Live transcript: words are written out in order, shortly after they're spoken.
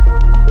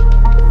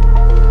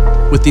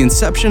With the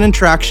inception and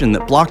traction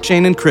that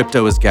blockchain and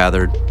crypto has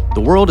gathered, the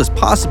world is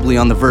possibly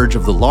on the verge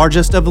of the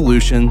largest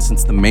evolution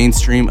since the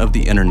mainstream of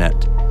the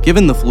internet.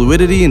 Given the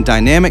fluidity and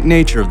dynamic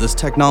nature of this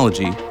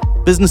technology,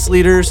 business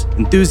leaders,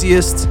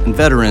 enthusiasts, and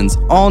veterans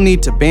all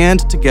need to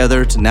band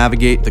together to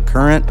navigate the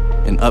current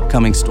and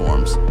upcoming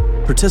storms.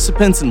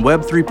 Participants in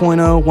Web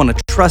 3.0 want a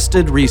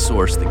trusted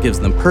resource that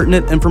gives them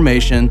pertinent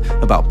information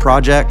about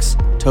projects,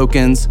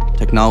 tokens,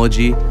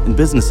 technology, and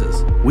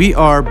businesses. We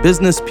are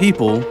business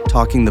people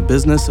talking the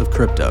business of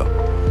crypto.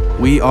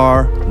 We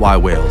are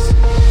Y-Whales.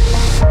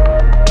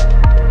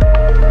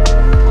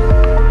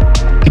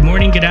 Good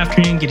morning, good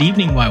afternoon, good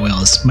evening,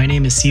 Y-Whales. My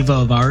name is Siva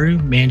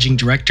Avaru, Managing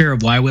Director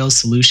of Y-Whales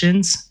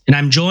Solutions, and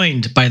I'm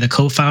joined by the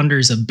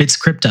co-founders of Bits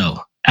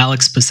Crypto,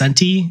 Alex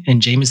Pacenti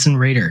and Jameson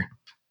Rader.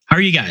 How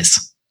are you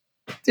guys?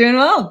 Doing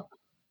well.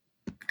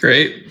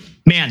 Great.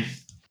 Man,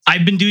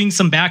 I've been doing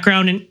some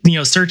background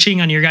and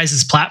searching on your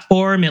guys'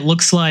 platform. It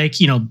looks like,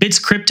 Bits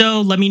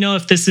Crypto. Let me know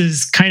if this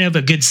is kind of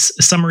a good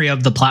summary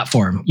of the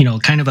platform.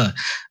 Kind of a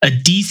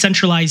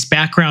decentralized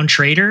background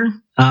trader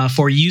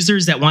for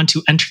users that want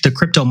to enter the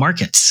crypto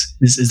markets.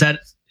 Is that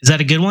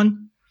a good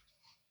one?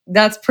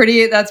 That's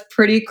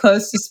pretty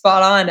close to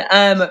spot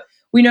on.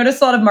 We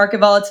noticed a lot of market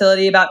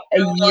volatility about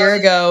a year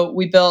ago.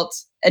 We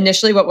built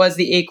initially what was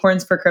the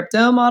Acorns for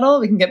Crypto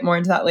model. We can get more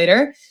into that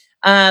later.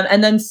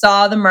 And then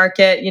saw the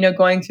market,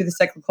 going through the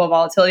cyclical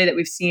volatility that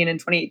we've seen in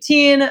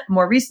 2018.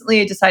 More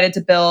recently, decided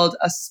to build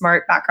a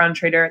smart background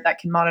trader that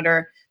can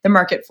monitor the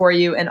market for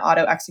you and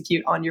auto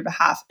execute on your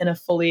behalf in a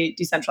fully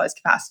decentralized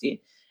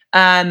capacity.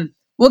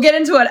 We'll get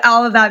into what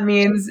all of that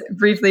means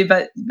briefly,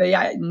 but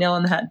yeah, nail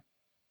on the head.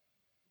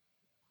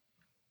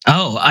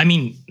 Oh,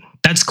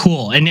 that's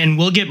cool. And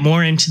we'll get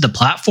more into the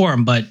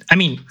platform, but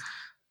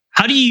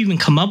how do you even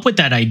come up with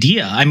that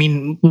idea?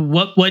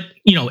 What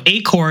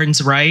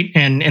Acorns, right?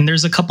 And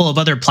there's a couple of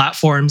other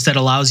platforms that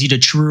allows you to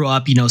true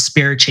up,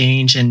 spare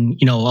change and,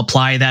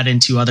 apply that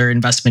into other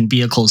investment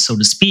vehicles, so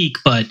to speak.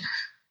 But,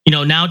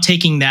 now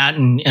taking that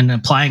and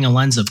applying a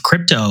lens of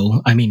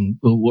crypto,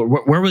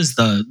 where was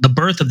the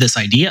birth of this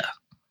idea?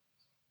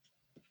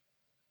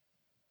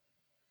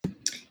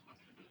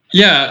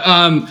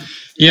 Yeah.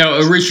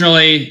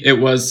 Originally it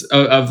was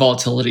a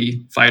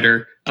volatility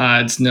fighter.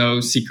 It's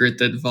no secret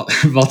that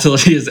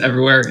volatility is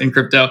everywhere in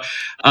crypto.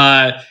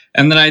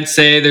 And then I'd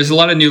say there's a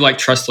lot of new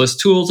trustless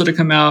tools that have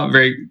come out,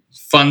 very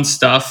fun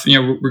stuff,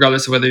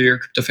 regardless of whether you're a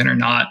crypto fan or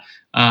not.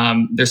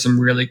 There's some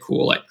really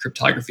cool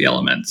cryptography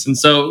elements. And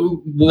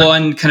so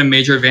one kind of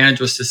major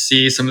advantage was to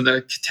see some of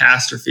the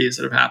catastrophes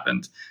that have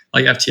happened,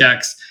 like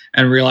FTX,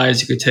 and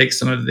realize you could take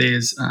some of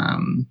these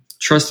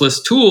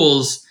trustless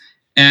tools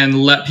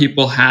and let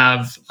people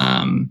have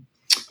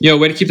a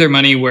way to keep their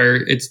money where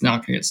it's not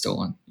going to get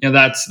stolen.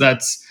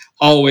 That's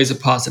always a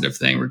positive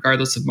thing,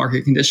 regardless of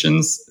market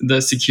conditions,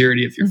 the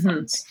security of your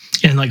funds.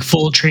 And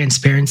full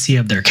transparency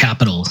of their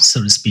capital,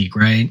 so to speak,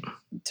 right?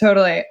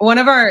 Totally. One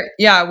of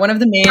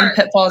the main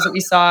pitfalls that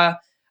we saw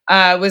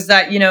was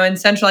that, in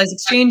centralized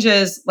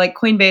exchanges like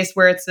Coinbase,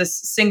 where it's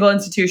this single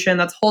institution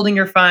that's holding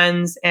your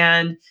funds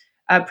and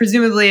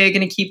presumably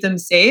going to keep them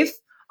safe.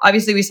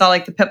 Obviously, we saw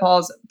the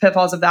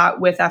pitfalls of that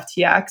with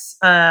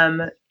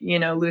FTX,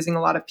 losing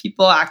a lot of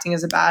people, acting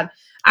as a bad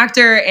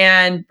actor,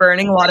 and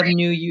burning a lot of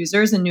new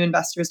users and new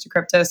investors to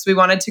crypto. So we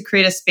wanted to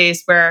create a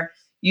space where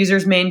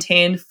users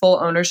maintained full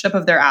ownership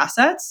of their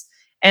assets,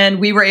 and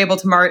we were able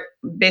to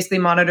basically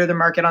monitor the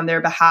market on their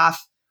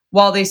behalf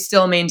while they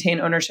still maintain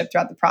ownership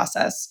throughout the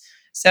process.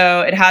 So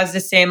it has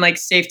the same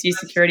safety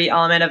security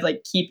element of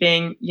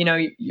keeping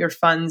your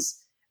funds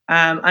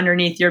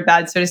underneath your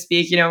bed, so to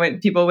speak. Have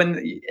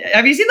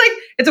you seen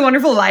It's a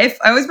Wonderful Life?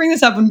 I always bring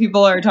this up when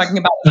people are talking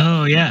about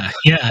Oh yeah.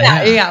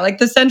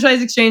 The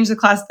centralized exchange, the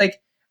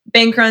classic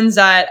bank runs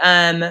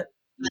that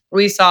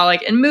we saw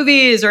in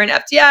movies or in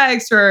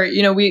FTX, or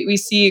we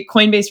see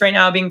Coinbase right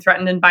now being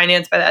threatened in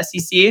Binance by the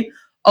SEC.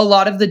 A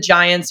lot of the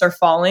giants are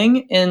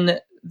falling in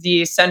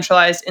the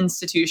centralized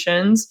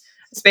institutions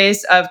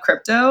space of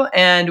crypto,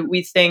 and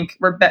we think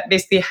we're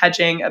basically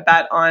hedging a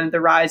bet on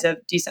the rise of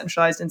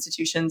decentralized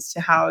institutions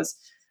to house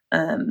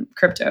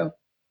crypto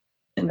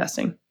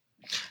investing.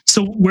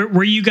 So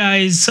were you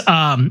guys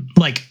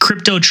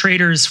crypto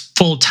traders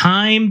full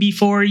time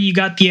before you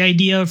got the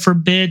idea for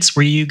Bits?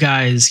 Were you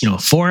guys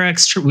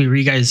Forex? Were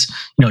you guys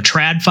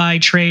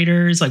TradFi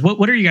traders?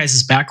 What are you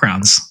guys'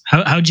 backgrounds?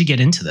 How'd you get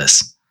into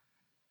this?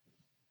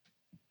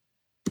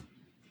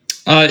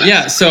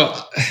 So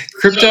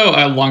crypto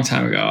a long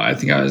time ago. I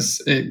think I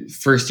was in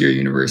first year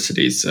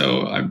university,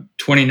 so I'm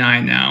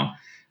 29 now.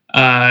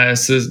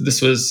 So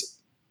this was,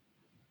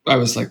 I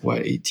was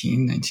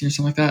 18, 19 or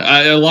something like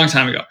that, a long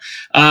time ago.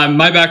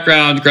 My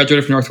background,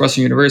 graduated from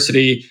Northwestern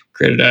University,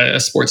 created a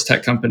sports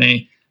tech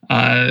company,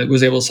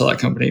 was able to sell that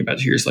company about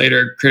 2 years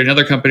later, created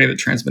another company that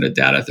transmitted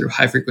data through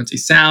high frequency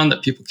sound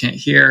that people can't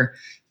hear.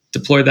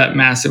 Deployed that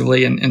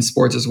massively in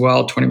sports as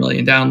well, 20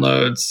 million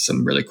downloads,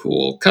 some really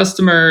cool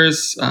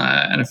customers,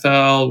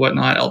 NFL,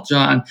 whatnot, Elton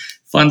John,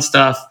 fun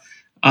stuff.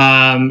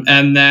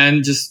 And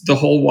then just the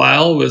whole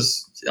while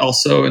was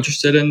also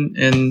interested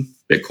in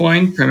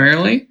Bitcoin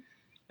primarily.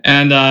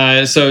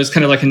 And so it's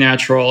kind of like a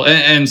natural,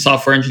 and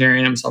software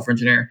engineering, I'm a software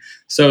engineer.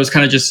 So it's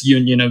kind of just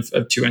union of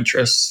two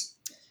interests.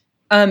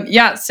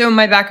 So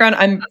my background,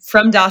 I'm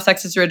from Dallas,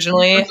 Texas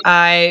originally.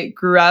 I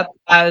grew up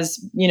as,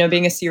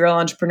 being a serial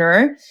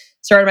entrepreneur.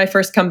 Started my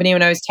first company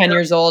when I was 10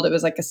 years old. It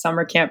was like a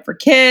summer camp for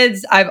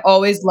kids. I've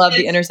always loved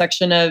the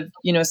intersection of,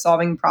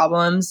 solving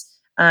problems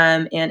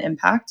and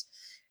impact.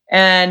 So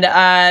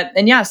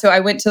I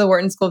went to the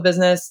Wharton School of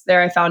Business.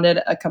 There I founded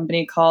a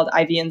company called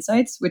IV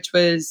Insights, which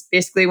was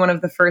basically one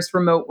of the first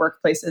remote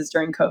workplaces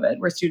during COVID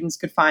where students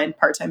could find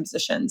part-time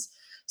positions.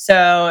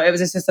 So it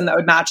was a system that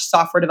would match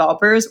software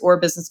developers or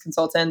business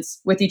consultants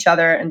with each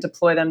other and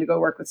deploy them to go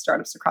work with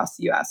startups across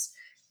the US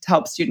to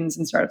help students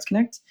and startups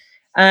connect.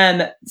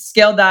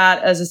 Scaled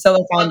that as a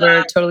solo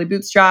founder, totally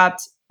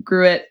bootstrapped,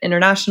 grew it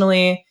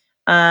internationally,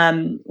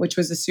 which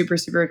was a super,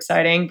 super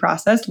exciting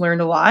process.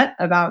 Learned a lot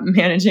about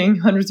managing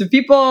hundreds of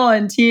people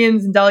and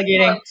teams and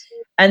delegating.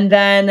 And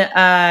then,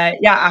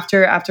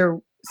 after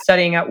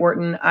studying at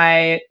Wharton,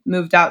 I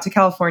moved out to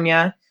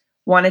California,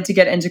 wanted to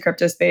get into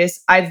crypto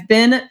space. I've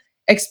been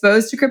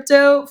exposed to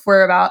crypto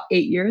for about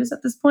 8 years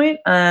at this point.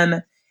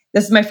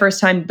 This is my first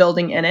time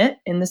building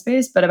in the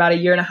space, but about a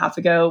year and a half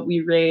ago,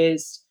 we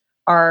raised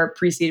our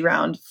pre-seed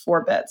round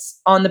 4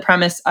 bits on the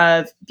premise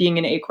of being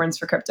in Acorns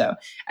for crypto.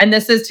 And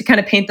this is to kind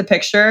of paint the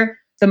picture.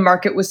 The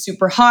market was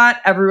super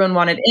hot. Everyone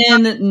wanted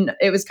in. And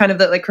it was kind of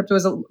that crypto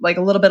was a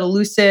little bit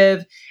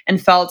elusive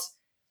and felt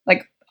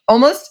like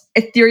almost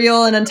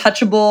ethereal and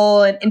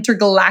untouchable and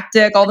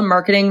intergalactic. All the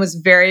marketing was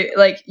very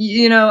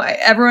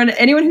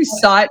anyone who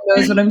saw it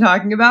knows what I'm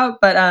talking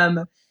about.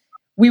 But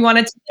we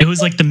wanted to. It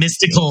was like the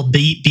mystical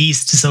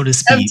beast, so to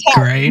speak,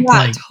 right?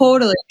 Yeah,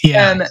 totally.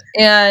 Yeah.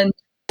 And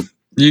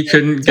you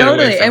couldn't get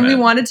away from and it. We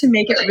wanted to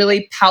make it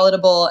really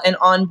palatable and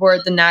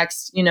onboard the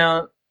next,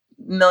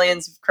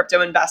 millions of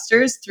crypto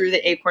investors through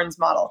the Acorns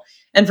model.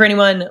 And for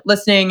anyone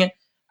listening,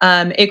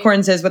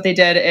 Acorns is what they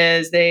did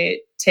is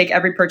they take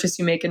every purchase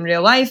you make in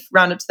real life,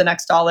 round up to the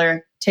next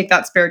dollar, take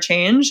that spare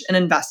change and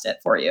invest it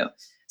for you.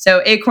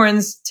 So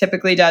Acorns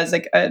typically does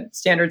like a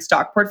standard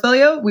stock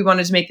portfolio. We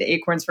wanted to make the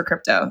Acorns for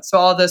crypto. So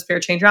all of those spare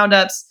change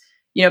roundups,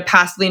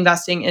 passively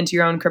investing into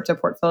your own crypto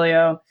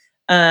portfolio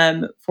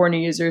for new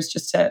users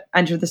just to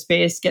enter the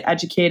space, get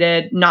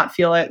educated, not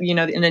feel it,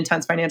 an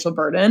intense financial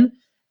burden.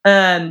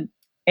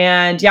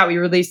 We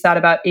released that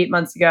about 8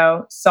 months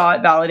ago, saw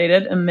it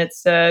validated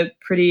amidst a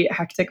pretty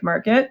hectic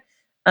market.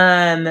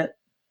 And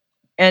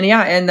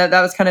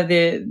that was kind of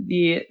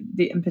the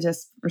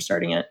impetus for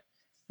starting it,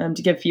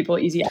 to give people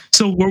easy access.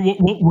 So were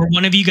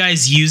one of you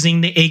guys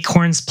using the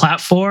Acorns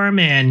platform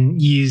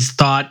and you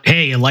thought,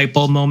 hey, a light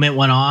bulb moment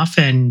went off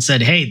and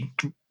said, hey,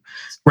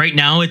 right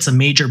now it's a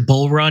major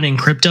bull run in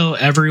crypto.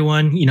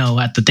 Everyone,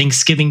 at the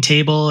Thanksgiving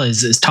table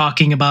is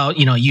talking about,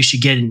 you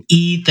should get an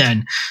ETH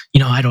and,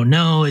 I don't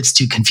know, it's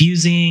too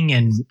confusing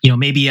and,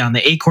 maybe on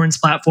the Acorns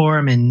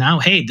platform. And now,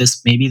 hey,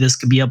 this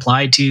could be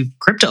applied to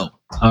crypto.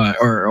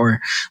 Or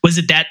was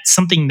it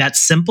something that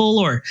simple,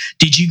 or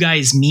did you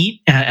guys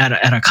meet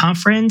at a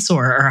conference,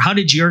 or how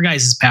did your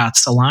guys'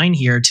 paths align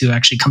here to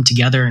actually come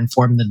together and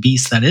form the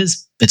beast that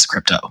is Bits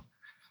Crypto?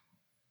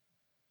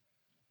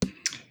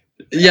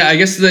 Yeah, I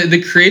guess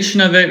the creation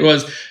of it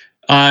was,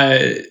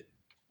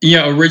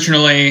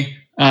 originally,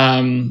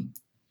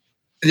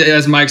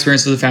 as my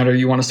experience as a founder,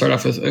 you want to start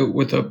off with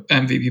a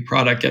MVP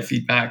product, get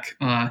feedback,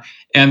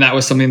 and that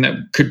was something that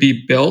could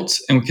be built,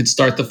 and we could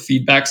start the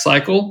feedback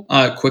cycle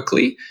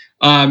quickly.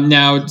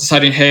 Now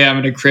deciding, hey,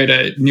 I'm going to create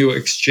a new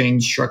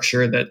exchange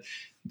structure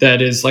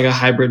that is like a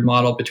hybrid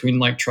model between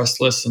like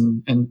trustless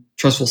and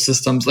trustful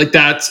systems, like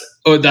that's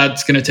going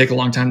to take a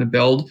long time to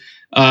build.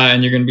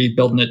 And you're going to be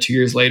building it 2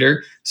 years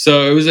later.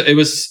 So it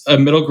was a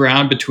middle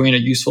ground between a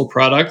useful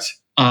product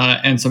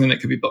and something that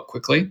could be built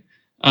quickly.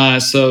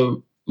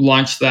 So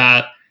launched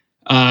that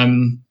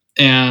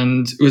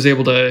and was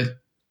able to,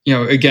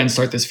 again,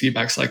 start this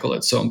feedback cycle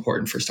that's so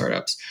important for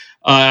startups.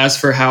 As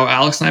for how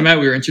Alex and I met,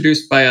 we were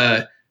introduced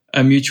by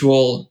a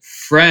mutual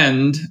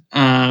friend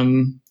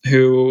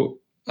who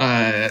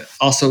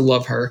also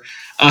love her.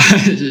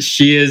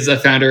 She is a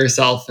founder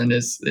herself and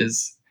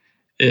is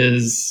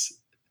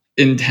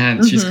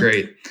intense. She's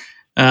great.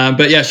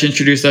 But yeah, she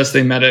introduced us.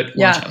 They met at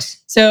Launch House.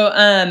 So,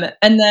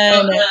 and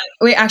then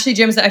wait, actually,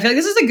 Jameson, I feel like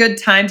this is a good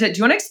time do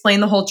you want to explain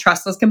the whole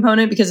trustless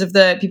component? Because if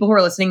the people who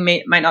are listening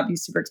might not be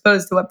super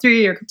exposed to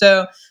Web3 or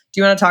crypto,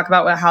 do you want to talk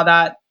about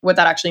what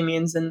that actually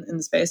means in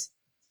the space?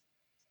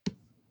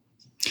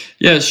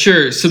 Yeah,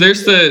 sure. So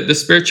there's the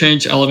spare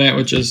change element,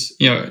 which is,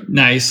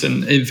 nice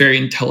and very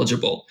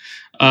intelligible.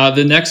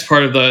 The next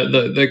part of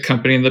the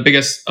company and the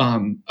biggest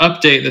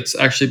update that's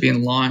actually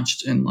being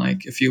launched in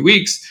like a few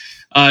weeks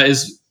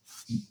is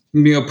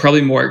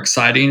probably more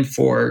exciting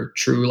for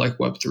true like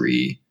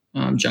Web3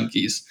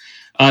 junkies.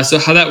 So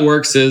how that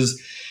works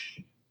is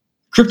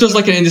crypto is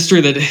like an industry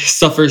that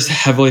suffers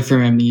heavily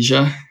from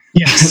amnesia.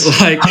 Yes.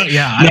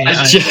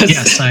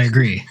 Yes, I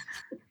agree.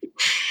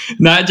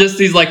 Not just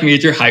these like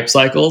major hype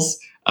cycles,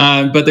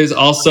 but there's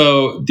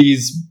also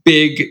these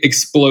big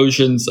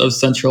explosions of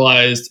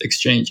centralized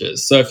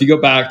exchanges. So if you go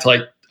back to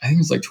like I think it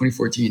was like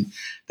 2014.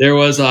 There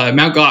was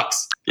Mt. Gox.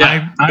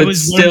 Yeah, I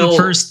was one of the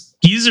first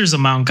users of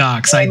Mt.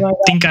 Gox. I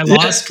think I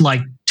lost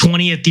like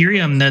 20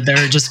 Ethereum that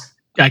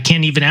I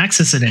can't even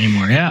access it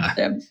anymore. Yeah.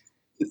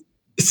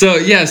 So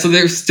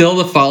there's still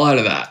the fallout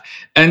of that.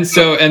 And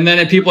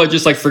then people are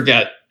just like,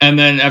 forget. And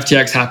then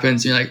FTX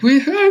happens. You're like,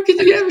 how could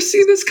you ever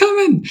see this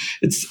coming?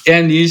 It's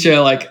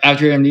amnesia, like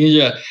after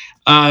amnesia.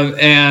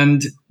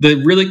 And the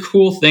really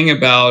cool thing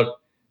about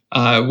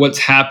what's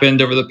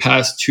happened over the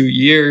past 2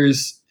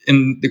 years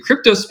in the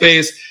crypto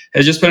space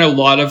has just been a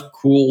lot of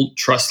cool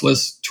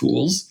trustless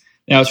tools.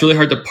 Now, it's really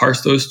hard to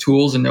parse those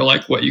tools and know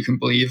like what you can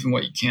believe and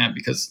what you can't,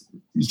 because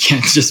you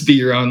can't just be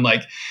your own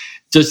like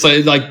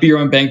be your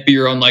own bank, be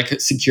your own like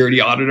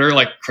security auditor.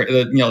 Like,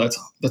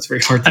 that's very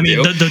hard to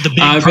do. The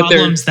big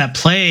problems that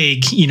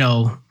plague,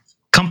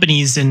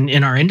 companies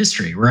in our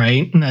industry,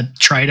 right? And that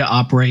try to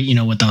operate,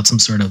 without some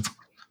sort of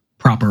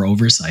proper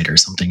oversight or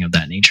something of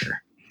that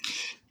nature.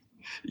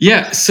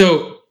 Yeah.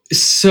 So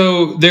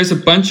there's a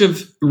bunch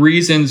of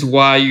reasons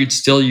why you'd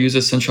still use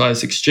a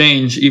centralized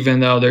exchange, even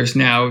though there's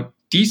now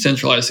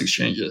decentralized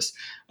exchanges.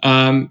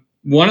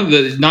 One of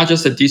the, not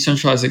just that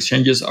decentralized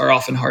exchanges are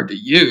often hard to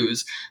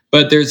use,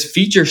 but there's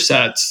feature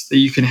sets that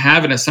you can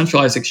have in a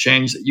centralized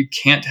exchange that you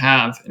can't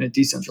have in a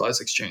decentralized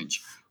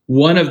exchange.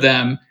 One of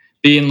them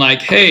being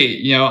like, hey,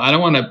 I don't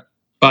want to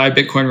buy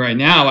Bitcoin right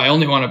now. I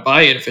only want to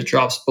buy it if it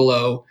drops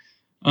below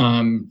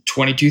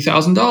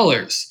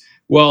 $22,000.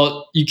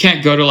 Well, you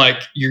can't go to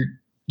like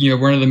your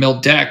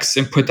run-of-the-mill DEX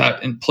and put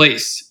that in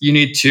place. You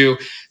need to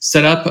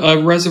set up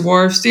a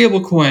reservoir of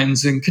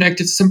stablecoins and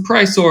connect it to some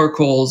price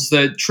oracles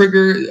that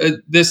trigger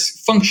this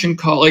function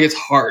call. Like, it's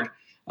hard.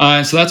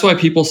 And so that's why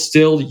people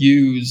still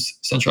use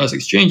centralized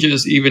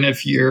exchanges, even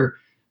if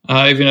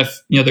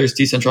there's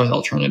decentralized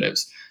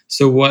alternatives.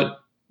 So what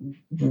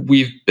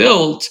we've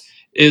built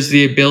is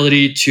the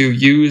ability to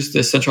use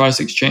the centralized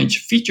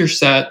exchange feature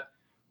set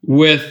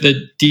with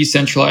the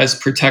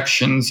decentralized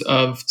protections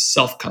of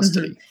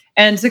self-custody. Mm-hmm.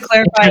 And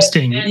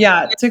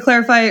to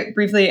clarify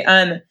briefly,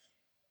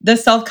 the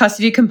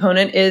self-custody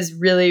component is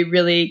really,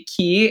 really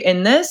key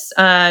in this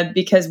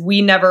because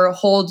we never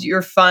hold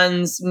your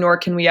funds, nor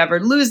can we ever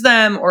lose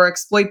them or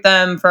exploit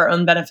them for our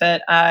own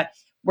benefit.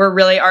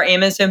 Our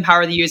aim is to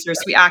empower the users.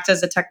 So we act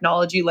as a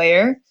technology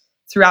layer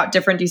throughout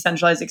different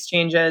decentralized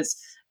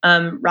exchanges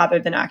rather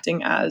than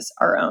acting as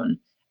our own.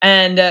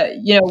 And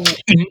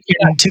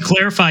to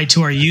clarify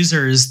to our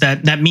users,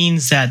 that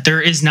means that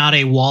there is not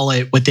a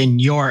wallet within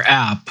your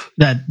app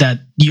that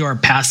you are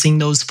passing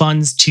those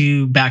funds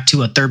back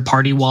to a third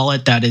party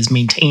wallet that is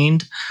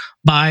maintained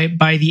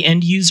by the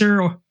end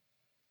user.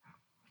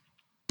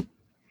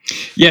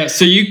 Yeah,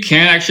 so you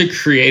can actually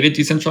create a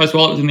decentralized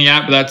wallet within the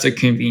app, but that's a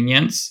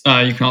convenience.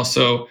 You can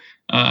also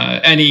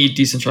any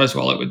decentralized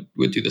wallet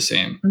would do the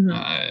same.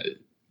 Mm-hmm.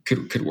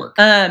 Could work.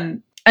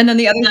 And then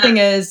the other thing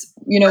is,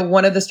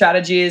 one of the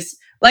strategies,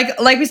 like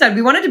we said,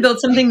 we wanted to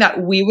build something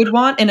that we would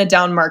want in a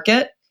down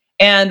market.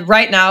 And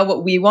right now,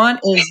 what we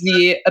want is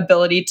the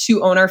ability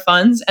to own our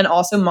funds and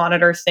also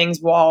monitor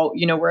things while,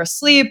 we're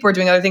asleep, we're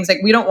doing other things.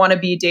 Like, we don't want to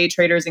be day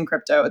traders in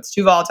crypto. It's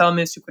too volatile,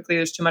 moves too quickly.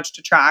 There's too much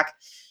to track.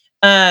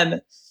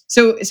 So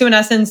in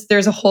essence,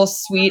 there's a whole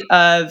suite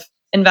of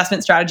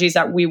investment strategies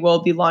that we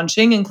will be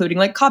launching, including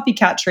like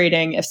copycat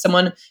trading. If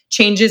someone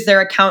changes their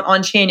account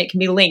on chain, it can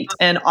be linked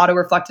and auto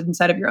reflected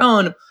inside of your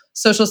own.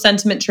 Social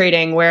sentiment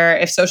trading, where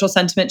if social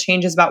sentiment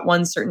changes about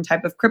one certain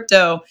type of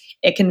crypto,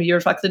 it can be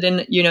reflected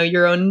in,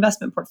 your own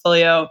investment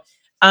portfolio.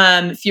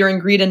 Fear and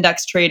greed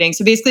index trading.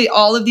 So basically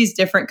all of these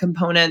different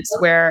components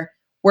where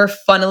we're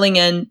funneling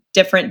in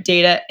different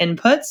data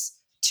inputs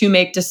to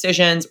make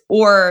decisions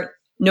or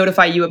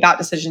notify you about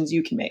decisions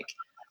you can make.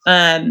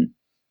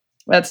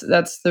 That's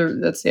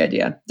the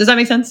idea. Does that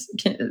make sense?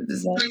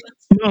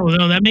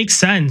 No, that makes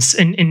sense.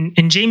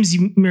 And James,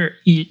 do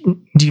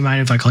you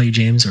mind if I call you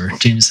James or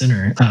Jameson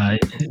or?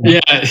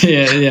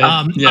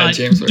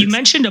 James. You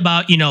mentioned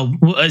about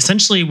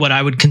essentially what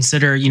I would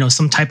consider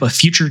some type of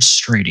futures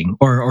trading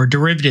or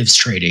derivatives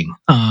trading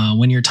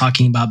when you're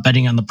talking about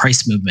betting on the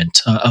price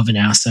movement of an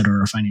asset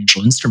or a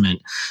financial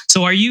instrument.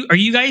 So are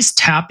you guys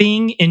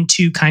tapping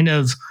into kind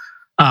of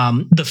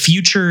the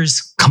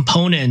futures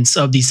components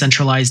of these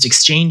centralized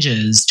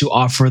exchanges to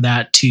offer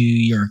that to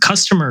your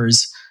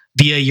customers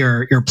via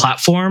your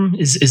platform?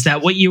 Is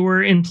that what you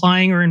were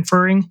implying or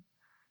inferring?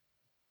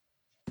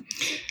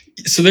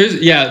 So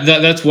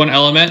that's one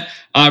element.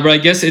 But I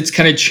guess it's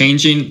kind of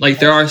changing. Like,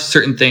 there are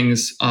certain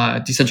things,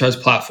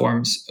 decentralized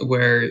platforms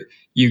where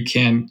you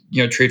can,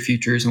 trade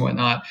futures and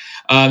whatnot.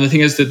 The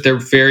thing is that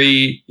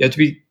you have to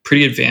be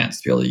pretty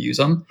advanced to be able to use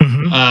them.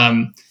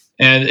 Mm-hmm.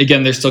 And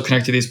again, they're still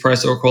connected to these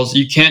price oracles.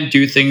 You can't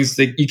do things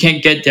that you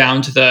can't get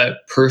down to the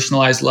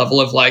personalized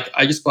level of like,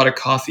 I just bought a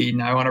coffee,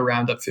 now I want to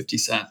round up 50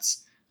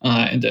 cents.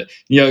 And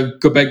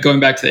going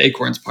back to the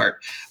Acorns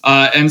part.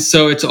 And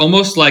so it's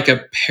almost like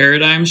a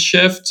paradigm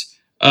shift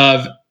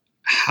of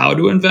how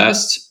to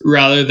invest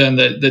rather than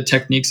the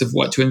techniques of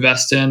what to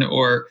invest in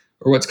or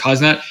what's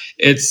causing that.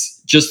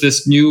 It's just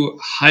this new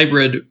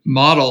hybrid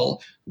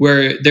model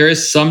where there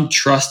is some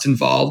trust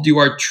involved. You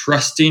are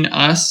trusting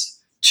us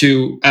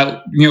to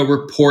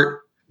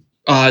report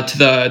to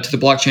the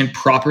blockchain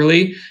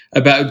properly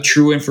about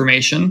true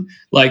information,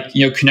 like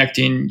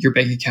connecting your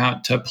bank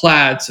account to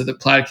Plaid, so that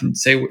Plaid can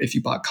say if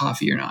you bought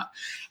coffee or not,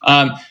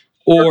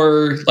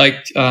 or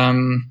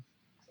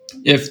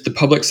if the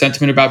public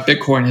sentiment about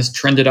Bitcoin has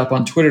trended up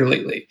on Twitter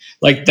lately.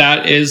 Like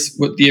that is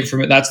what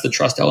that's the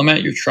trust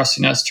element. You're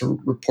trusting us to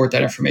report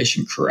that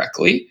information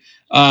correctly.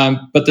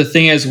 But the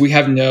thing is, we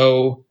have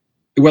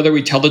whether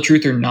we tell the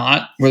truth or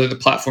not, whether the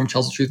platform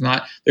tells the truth or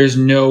not, there's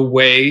no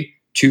way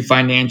to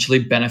financially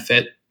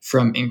benefit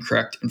from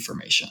incorrect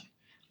information.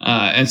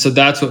 And so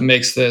that's what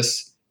makes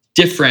this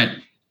different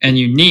and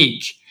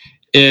unique,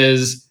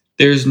 is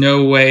there's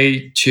no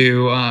way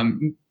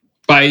to,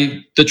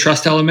 by the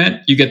trust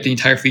element, you get the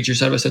entire feature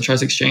set of a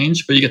centralized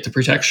exchange, but you get the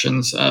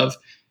protections of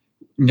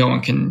no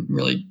one can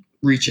really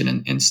reach in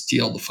and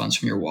steal the funds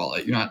from your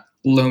wallet. You're not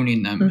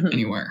loaning them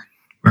anywhere.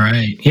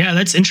 Right. Yeah,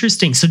 that's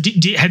interesting. So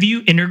have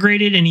you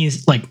integrated any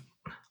like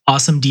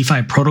awesome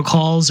DeFi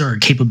protocols or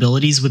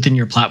capabilities within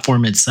your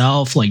platform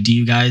itself? Like, do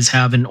you guys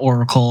have an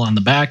Oracle on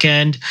the back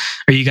end?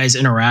 Are you guys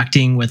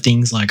interacting with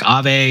things like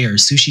Aave or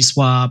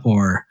SushiSwap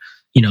or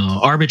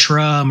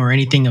Arbitrum or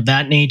anything of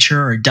that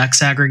nature, or DEX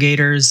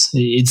aggregators?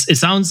 It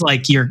sounds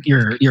like you're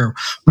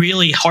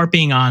really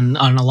harping on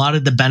a lot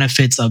of the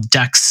benefits of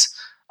DEX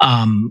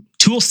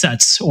tool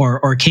sets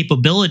or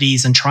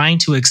capabilities, and trying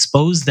to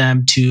expose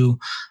them to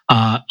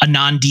a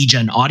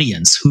non-degen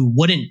audience who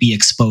wouldn't be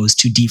exposed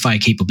to DeFi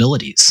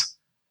capabilities.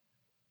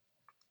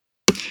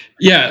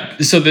 Yeah,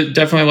 so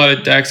definitely a lot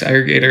of DEX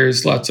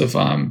aggregators, lots of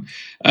a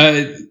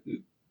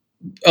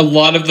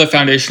lot of the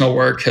foundational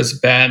work has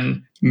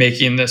been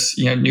making this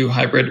new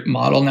hybrid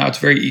model. Now it's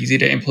very easy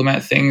to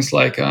implement things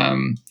like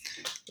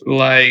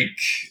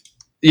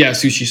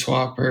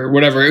SushiSwap or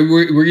whatever.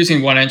 We're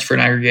using 1inch for an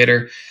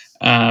aggregator.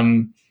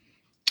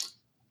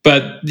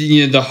 But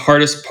the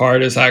hardest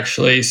part is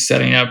actually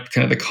setting up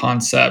kind of the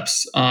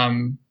concepts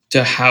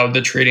to how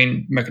the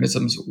trading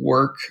mechanisms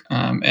work,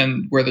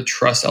 and where the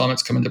trust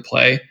elements come into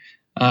play.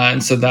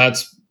 And so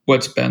that's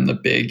what's been the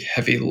big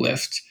heavy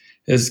lift,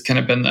 has kind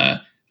of been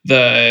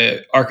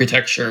the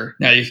architecture.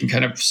 Now you can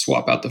kind of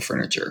swap out the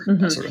furniture,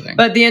 that sort of thing.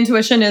 But the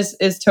intuition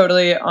is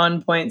totally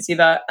on point,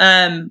 Siva.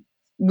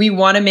 We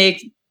want to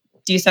make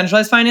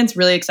decentralized finance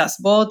really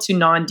accessible to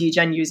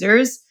non-degen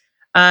users.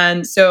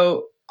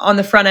 So on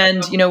the front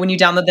end, when you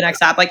download the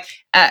Next app,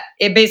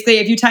 it basically,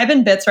 if you type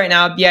in BITS right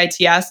now,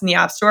 BITS in the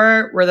App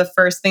Store, we're the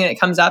first thing that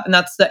comes up, and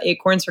that's the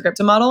Acorns for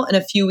Crypto model. In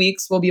a few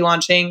weeks, we'll be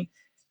launching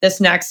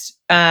this next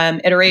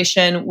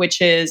iteration,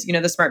 which is,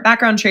 the Smart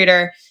Background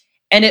Trader.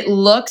 And it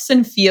looks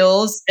and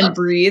feels and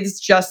breathes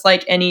just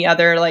like any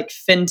other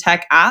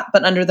fintech app,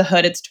 but under the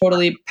hood, it's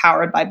totally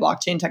powered by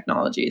blockchain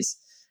technologies.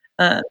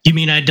 You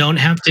mean I don't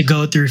have to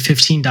go through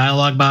 15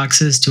 dialog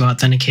boxes to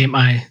authenticate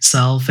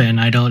myself, and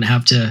I don't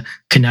have to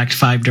connect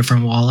 5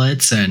 different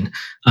wallets, and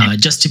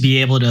just to be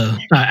able to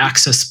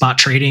access spot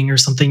trading or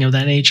something of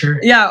that nature?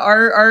 Yeah,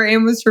 our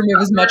aim was to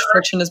remove as much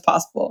friction as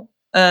possible.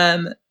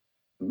 So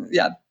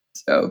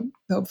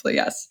hopefully,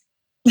 yes.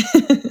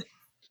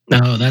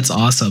 Oh, that's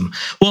awesome.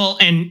 Well,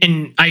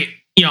 and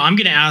I'm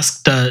going to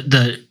ask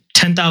the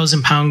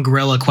 10,000-pound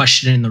gorilla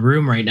question in the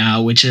room right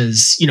now, which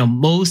is,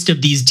 most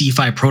of these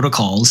DeFi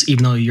protocols,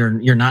 even though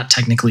you're not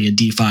technically a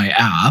DeFi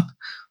app,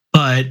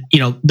 but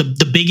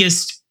the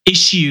biggest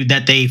issue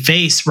that they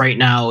face right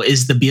now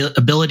is the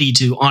ability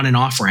to on and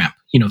off ramp,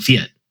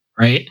 fiat,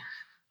 right?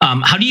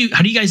 How do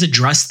you guys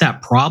address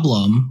that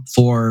problem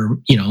for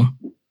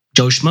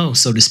Joe Schmo,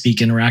 so to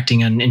speak,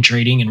 interacting and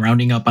trading and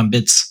rounding up on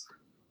BITS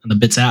on the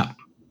BITS app?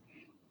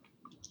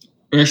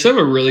 We actually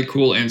have a really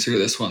cool answer to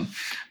this one.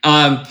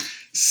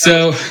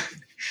 So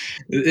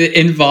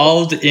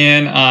involved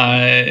in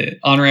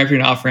on-ramping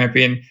and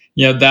off-ramping,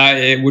 that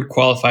it would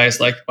qualify as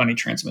like money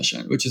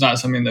transmission, which is not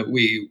something that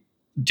we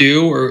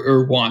do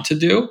or want to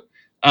do.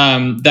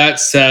 That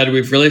said,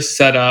 we've really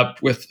set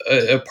up with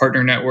a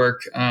partner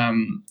network,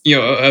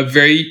 a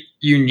very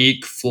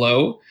unique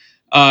flow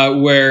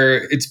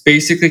where it's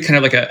basically kind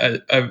of like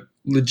a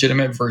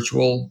legitimate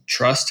virtual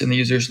trust in the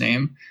user's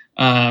name,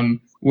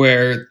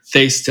 where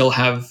they still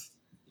have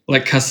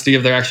custody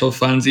of their actual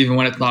funds, even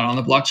when it's not on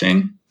the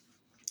blockchain,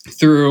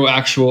 through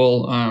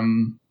actual,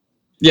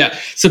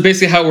 So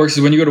basically how it works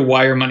is when you go to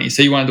wire money,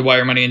 say you wanted to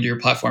wire money into your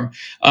platform.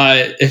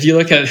 If you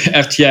look at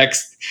FTX,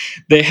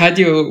 they had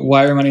you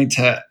wire money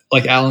to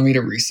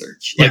Alameda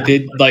Research. Yeah.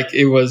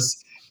 It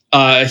was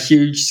a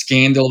huge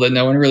scandal that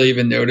no one really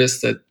even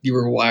noticed that you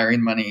were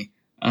wiring money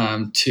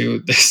to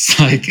this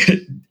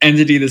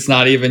entity that's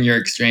not even your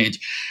exchange.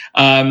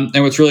 And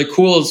what's really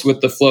cool is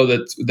with the flow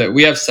that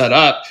we have set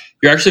up,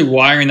 you're actually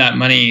wiring that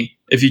money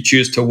if you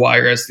choose to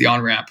wire as the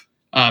on-ramp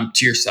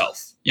to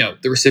yourself.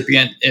 The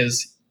recipient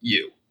is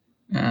you.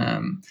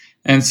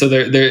 And so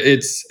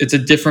it's a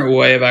different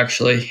way of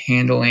actually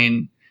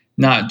handling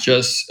not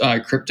just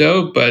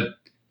crypto, but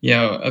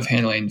of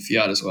handling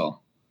fiat as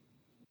well.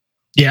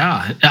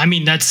 Yeah, I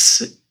mean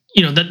that's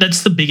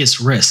that's the biggest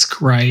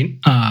risk, right?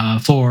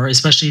 For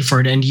especially for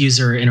an end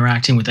user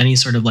interacting with any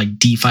sort of like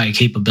DeFi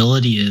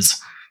capability is,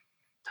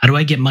 how do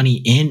I get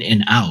money in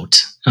and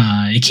out?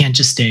 It can't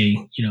just stay,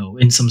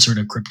 in some sort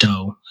of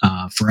crypto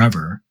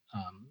forever.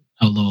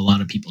 Although a lot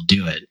of people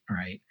do it,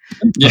 right?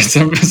 Yeah,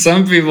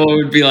 some people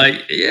would be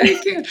like, yeah, you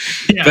can.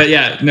 Yeah. But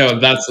yeah, no,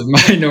 that's a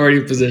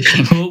minority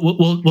position.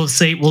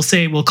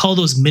 We'll call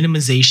those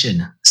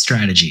minimization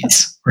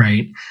strategies,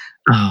 right?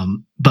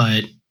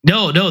 But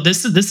no,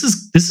 this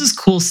is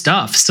cool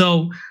stuff.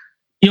 So,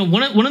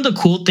 one of the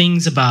cool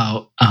things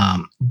about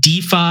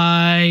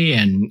DeFi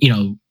and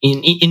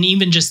in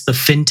even just the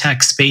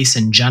fintech space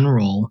in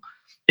general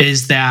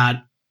is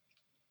that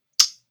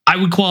I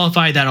would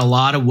qualify that a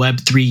lot of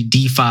Web3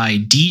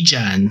 DeFi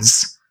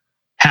degens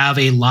have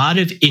a lot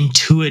of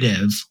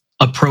intuitive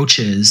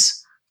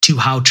approaches to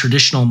how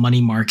traditional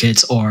money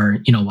markets or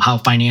how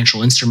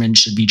financial instruments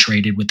should be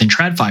traded within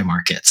TradFi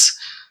markets.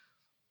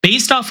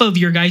 Based off of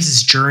your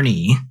guys'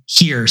 journey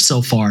here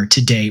so far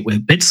to date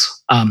with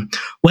Bits,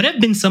 what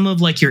have been some of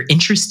like your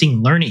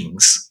interesting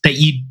learnings that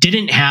you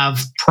didn't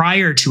have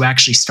prior to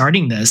actually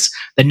starting this,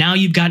 that now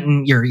you've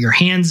gotten your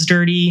hands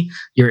dirty,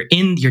 you're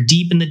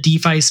deep in the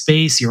DeFi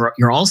space,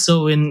 you're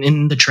also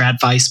in the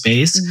TradFi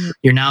space,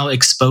 you're now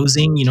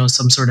exposing,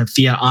 some sort of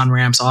fiat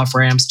on-ramps,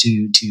 off-ramps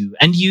to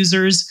end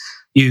users.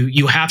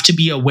 You have to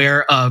be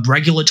aware of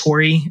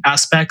regulatory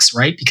aspects,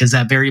 right? Because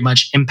that very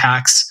much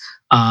impacts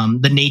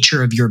the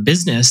nature of your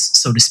business,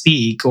 so to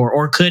speak,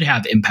 or could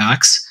have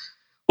impacts.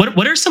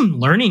 What are some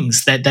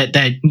learnings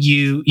that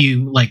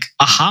you like,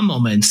 aha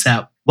moments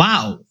that,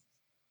 wow,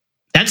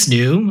 that's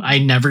new, I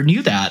never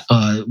knew that.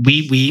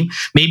 We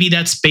maybe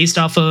that's based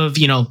off of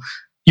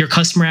your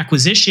customer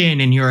acquisition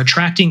and you're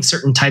attracting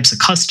certain types of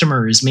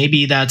customers.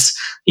 Maybe that's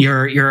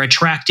you're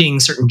attracting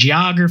certain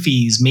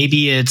geographies.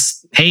 Maybe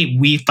it's, hey,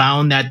 we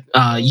found that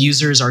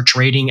users are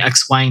trading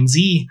X, Y, and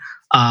Z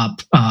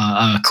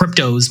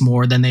cryptos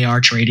more than they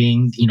are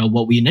trading,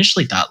 what we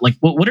initially thought. Like,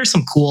 what are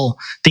some cool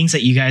things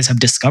that you guys have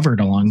discovered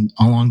along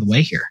the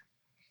way here?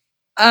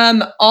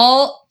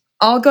 I'll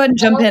go ahead and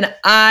jump in.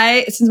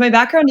 Since my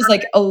background is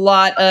like a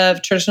lot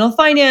of traditional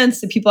finance,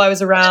 the people I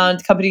was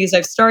around, companies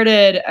I've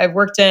started, I've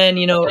worked in,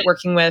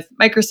 working with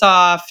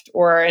Microsoft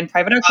or in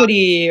private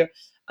equity,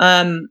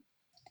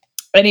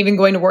 and even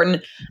going to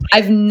Wharton,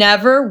 I've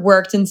never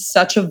worked in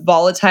such a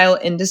volatile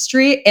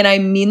industry. And I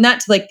mean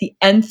that to like the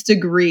nth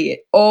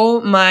degree.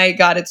 Oh my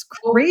God, it's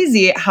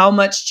crazy how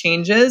much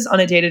changes on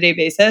a day-to-day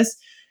basis.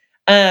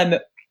 And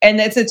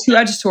it's a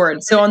two-edged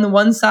sword. So on the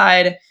one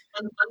side,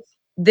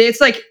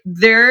 it's like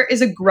there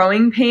is a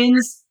growing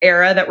pains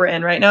era that we're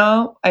in right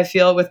now, I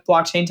feel, with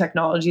blockchain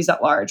technologies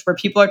at large, where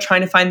people are trying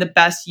to find the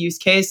best use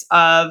case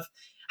of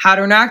how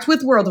to interact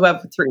with World Web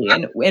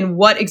 3 and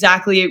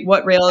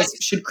what rails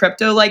should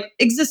crypto like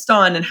exist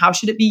on, and how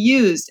should it be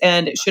used,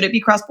 and should it be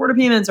cross-border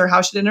payments, or how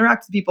should it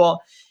interact with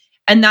people?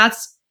 And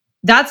that's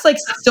like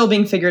still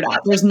being figured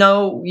out. There's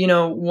no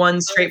one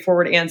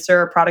straightforward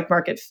answer or product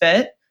market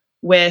fit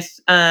with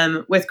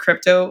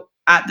crypto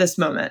at this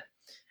moment.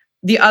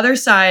 The other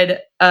side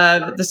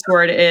of the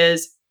sword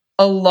is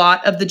a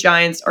lot of the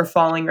giants are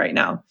falling right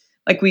now.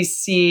 Like we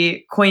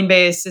see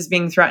Coinbase is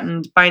being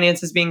threatened,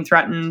 Binance is being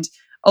threatened.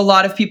 A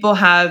lot of people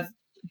have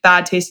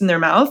bad taste in their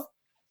mouth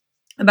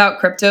about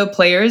crypto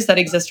players that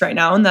exist right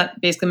now and that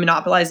basically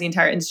monopolize the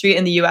entire industry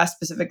in the US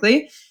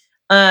specifically,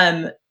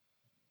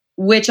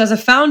 which as a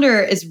founder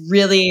is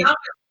really,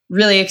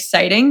 really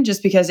exciting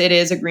just because it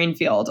is a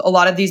greenfield. A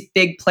lot of these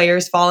big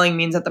players falling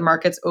means that the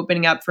market's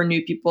opening up for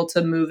new people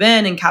to move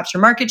in and capture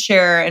market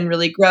share and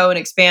really grow and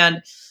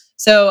expand.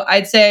 So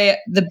I'd say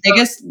the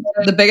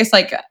biggest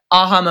like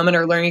aha moment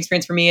or learning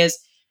experience for me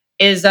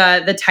is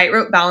the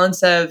tightrope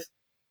balance of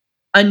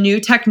a new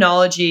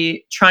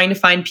technology trying to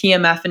find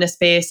PMF in a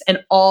space and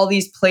all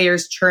these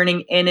players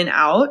churning in and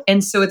out.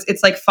 And so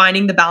it's like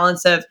finding the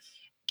balance of,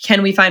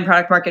 can we find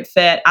product market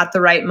fit at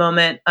the right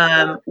moment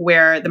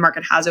where the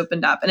market has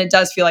opened up? And it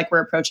does feel like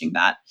we're approaching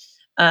that,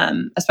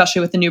 especially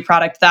with the new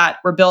product that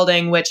we're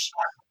building, which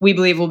we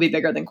believe will be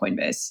bigger than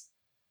Coinbase.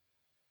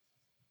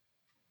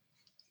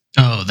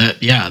 Oh,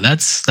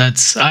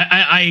 that's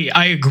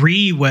I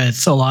agree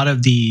with a lot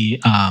of the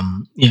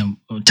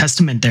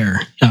testament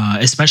there,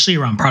 especially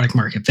around product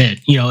market fit.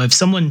 If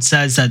someone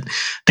says that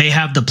they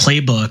have the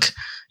playbook,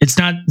 it's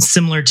not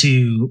similar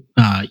to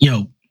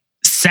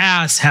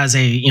SaaS has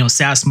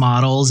SaaS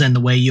models, and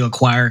the way you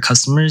acquire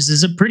customers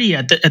is a pretty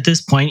at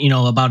this point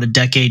about a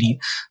decade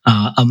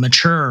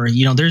mature.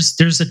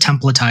 There's a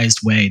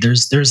templatized way.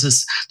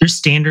 There's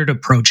standard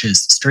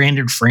approaches,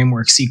 standard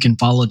frameworks you can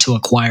follow to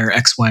acquire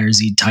X, Y, or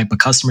Z type of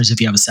customers if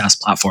you have a SaaS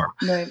platform.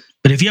 Right.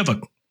 But if you have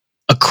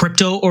a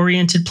crypto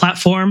oriented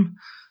platform,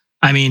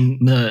 I mean,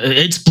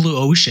 it's blue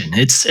ocean.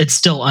 It's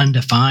still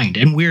undefined,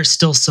 and we're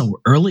still so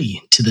early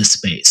to this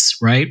space,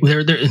 right?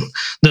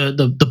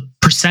 The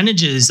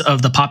percentages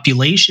of the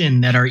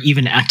population that are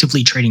even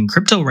actively trading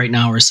crypto right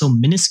now are so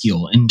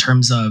minuscule in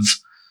terms of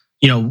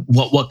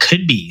what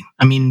could be.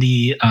 I mean,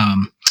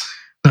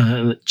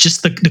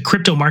 just the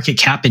crypto market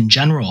cap in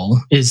general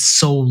is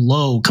so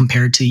low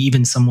compared to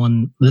even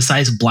someone the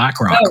size of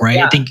BlackRock, right?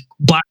 Yeah. I think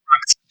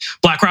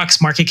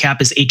BlackRock's market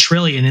cap is 8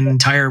 trillion, and the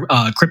entire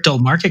crypto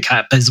market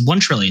cap is 1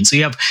 trillion. So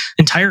you have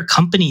entire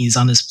companies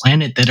on this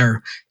planet that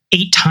are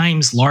 8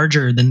 times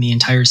larger than the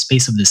entire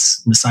space of the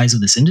size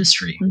of this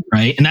industry,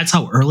 right? And that's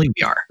how early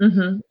we are.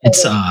 Mm-hmm.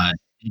 It's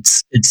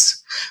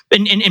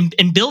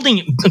and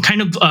building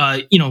kind of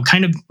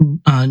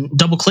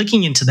double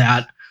clicking into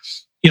that.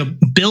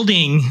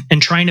 Building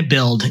and trying to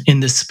build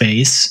in this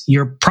space,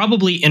 you're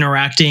probably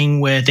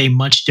interacting with a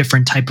much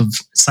different type of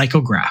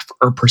psychograph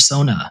or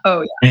persona.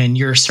 Oh, yeah. And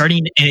you're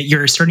starting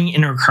to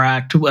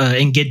interact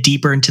and get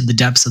deeper into the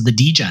depths of the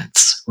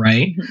degens,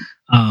 right?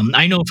 Mm-hmm.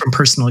 I know from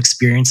personal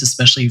experience,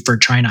 especially for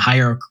trying to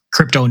hire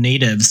crypto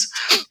natives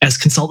as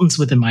consultants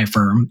within my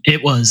firm,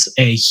 it was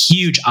a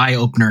huge eye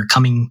opener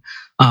coming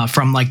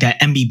from like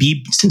that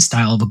MBB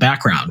style of a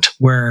background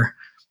where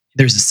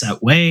there's a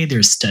set way,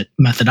 there's set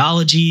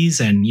methodologies,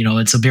 and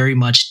it's a very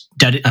much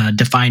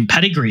defined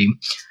pedigree.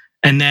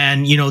 And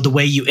then the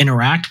way you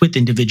interact with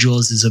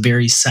individuals is a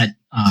very set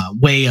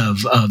way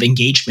of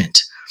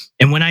engagement.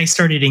 And when I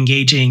started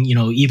engaging,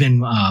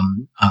 even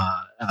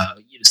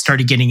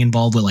started getting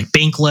involved with like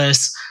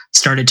Bankless,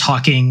 started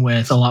talking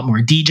with a lot more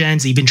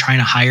degens, even trying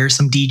to hire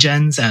some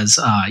degens as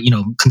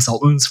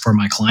consultants for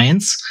my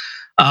clients.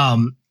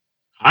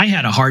 I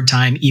had a hard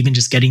time even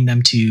just getting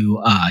them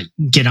to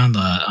get on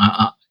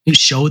the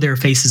show their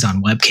faces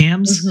on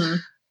webcams. Mm-hmm. I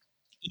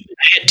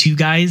had 2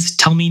 guys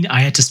tell me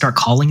I had to start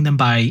calling them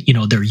by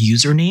their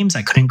usernames.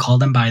 I couldn't call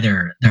them by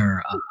their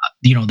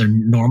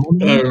normal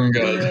name. Oh my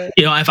God.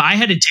 If I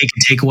had to take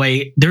a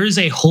takeaway, there is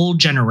a whole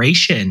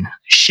generation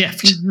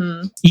shift,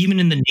 mm-hmm. even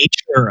in the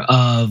nature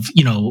of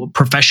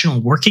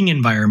professional working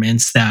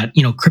environments that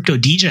crypto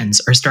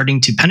degens are starting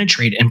to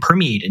penetrate and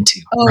permeate into.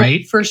 Oh,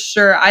 right? For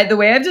sure. The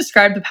way I've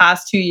described the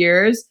past 2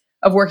 years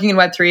of working in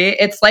Web3,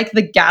 it's like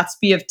the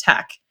Gatsby of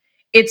tech.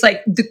 It's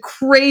like the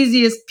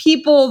craziest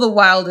people, the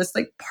wildest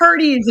like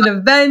parties and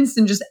events,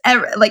 and just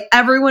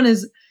everyone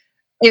is.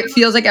 It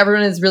feels like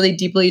everyone is really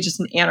deeply just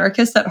an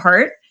anarchist at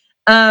heart.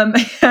 And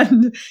I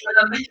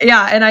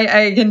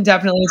can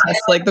definitely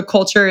attest. Like the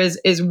culture is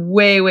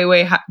way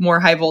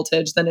more high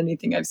voltage than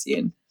anything I've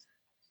seen.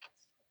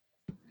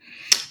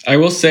 I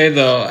will say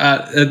though,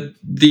 at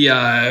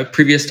the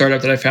previous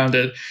startup that I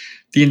founded,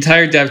 the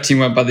entire dev team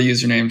went by the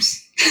usernames.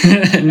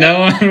 No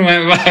one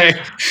went by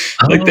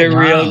their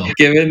real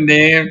given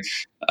name.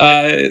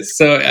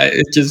 So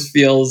it just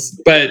feels,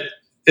 but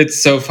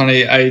it's so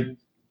funny.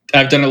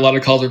 I've done a lot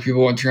of calls where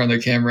people won't turn on their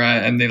camera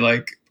and they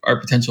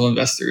are potential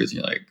investors. And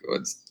you're like,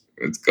 what's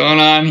going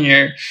on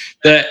here?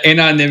 The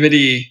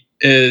anonymity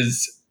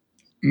is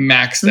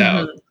maxed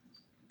out.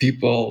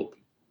 People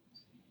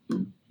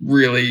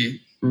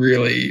really,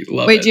 really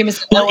love it. Wait,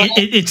 James,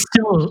 it's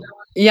still...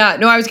 Yeah,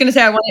 no, I was going to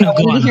say, I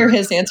wanted to hear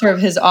his answer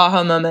of his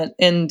aha moment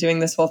in doing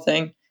this whole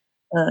thing.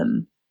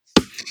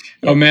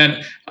 Oh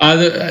man,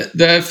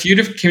 the few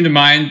came to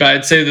mind, but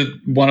I'd say that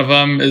one of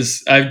them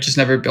is I've just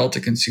never built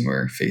a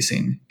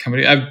consumer-facing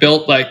company. I've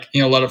built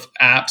a lot of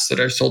apps that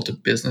are sold to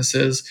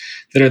businesses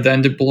that are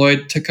then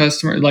deployed to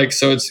customers.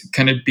 So it's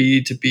kind of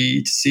B to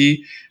B to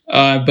C,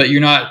 but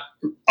you're not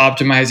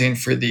optimizing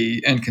for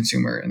the end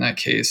consumer in that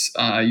case.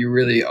 You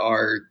really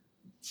are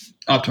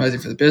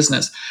optimizing for the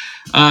business.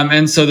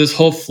 And so this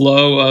whole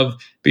flow of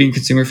being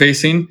consumer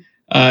facing,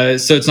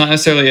 so it's not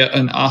necessarily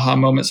an aha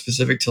moment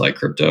specific to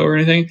crypto or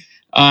anything,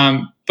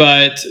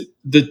 but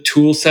the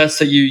tool sets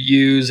that you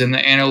use and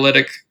the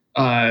analytic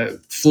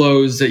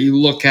flows that you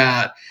look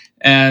at,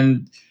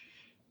 and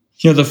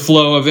the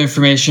flow of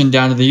information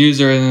down to the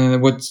user, and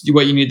then what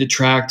you need to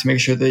track to make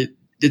sure that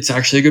it's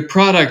actually a good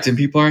product and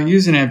people aren't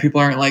using it and people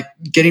aren't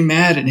getting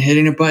mad and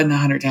hitting a button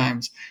 100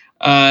 times.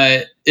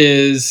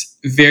 Is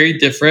very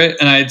different.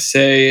 And I'd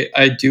say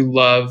I do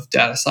love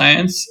data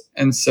science.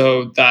 And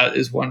so that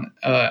is one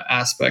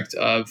aspect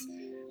of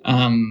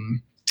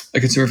a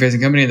consumer facing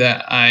company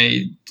that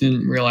I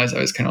didn't realize I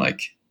was kind of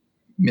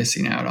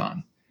missing out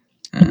on.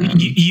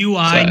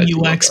 UI,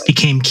 UX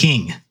became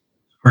king,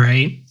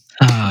 right?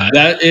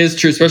 That is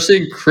true,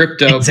 especially in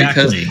crypto,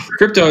 exactly. Because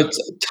crypto,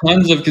 it's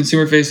tons of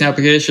consumer facing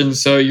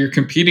applications. So you're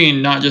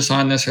competing not just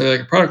on necessarily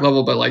a product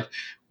level, but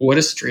what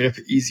is straight up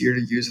easier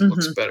to use and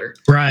looks better.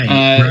 Right.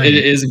 It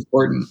is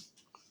important.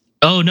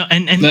 Oh no,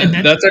 and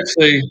that's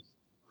actually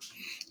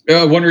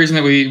one reason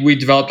that we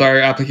developed our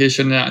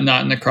application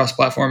not in the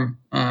cross-platform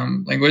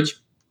language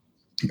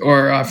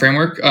or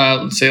framework.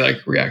 Let's say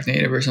React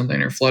Native or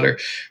something, or Flutter.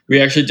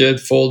 We actually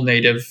did full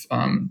native,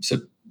 so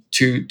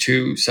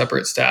two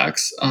separate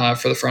stacks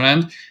for the front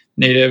end,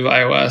 native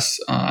iOS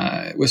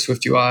with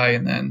Swift UI,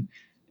 and then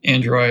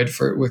Android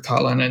with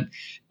Kotlin,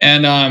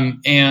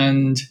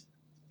 and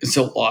it's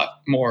a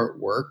lot more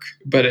work,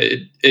 but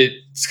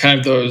it's kind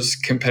of those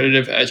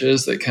competitive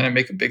edges that kind of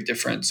make a big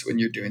difference when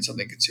you're doing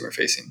something consumer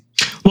facing.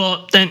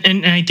 Well,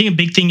 and I think a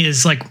big thing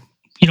is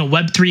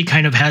Web3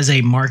 kind of has a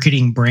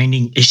marketing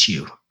branding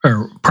issue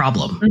or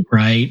problem,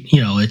 right?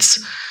 It's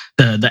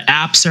the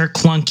apps are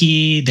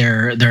clunky.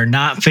 They're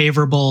not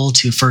favorable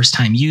to first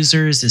time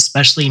users,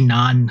 especially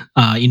non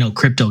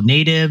crypto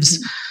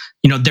natives.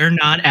 They're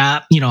not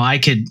app. I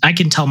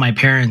can tell my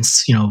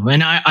parents,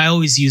 and I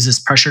always use this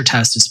pressure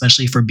test,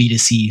 especially for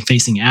B2C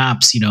facing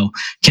apps.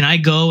 Can I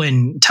go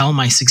and tell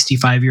my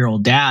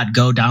 65-year-old dad,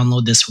 go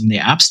download this from the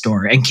app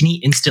store, and can he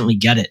instantly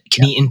get it?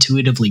 Can he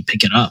intuitively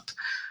pick it up?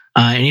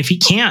 And if he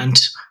can't,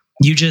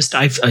 you've just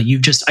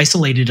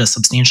isolated a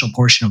substantial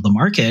portion of the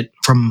market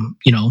from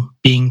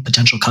being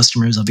potential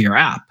customers of your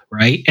app,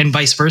 right? And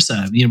vice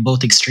versa,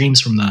 both extremes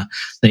from the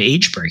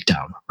age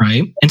breakdown,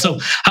 right? And so,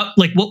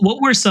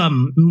 what were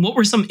some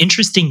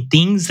interesting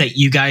things that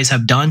you guys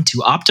have done to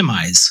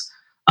optimize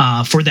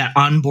for that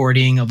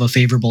onboarding of a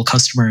favorable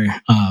customer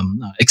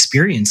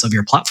experience of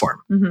your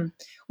platform? Mm-hmm.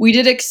 We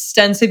did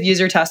extensive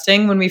user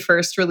testing when we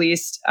first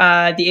released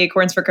the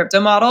Acorns for Crypto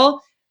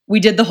model. We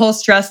did the whole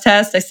stress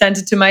test. I sent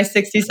it to my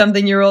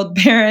 60-something-year-old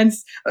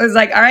parents. I was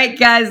like, all right,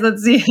 guys,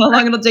 let's see how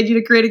long it'll take you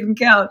to create an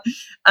account.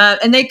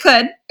 And they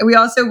could. We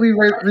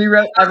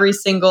rewrote every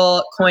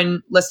single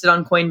coin listed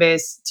on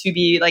Coinbase to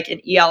be like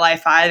an ELI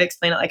 5,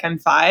 explain it like I'm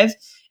 5,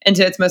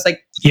 into its most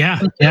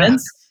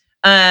components.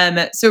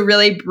 So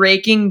really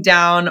breaking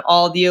down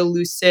all the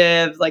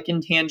elusive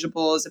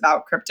intangibles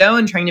about crypto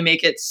and trying to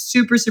make it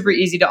super, super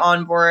easy to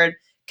onboard,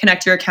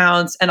 connect your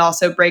accounts, and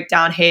also break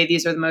down, hey,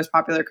 these are the most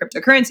popular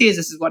cryptocurrencies.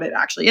 This is what it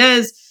actually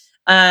is,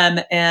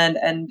 and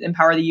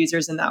empower the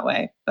users in that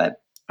way. But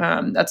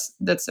that's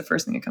the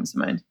first thing that comes to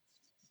mind.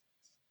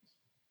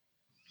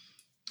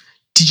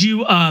 Did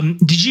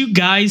you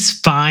guys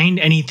find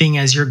anything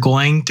as you're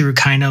going through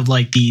kind of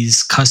like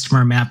these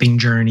customer mapping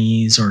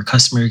journeys or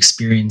customer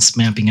experience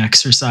mapping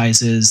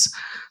exercises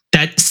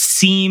that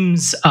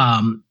seems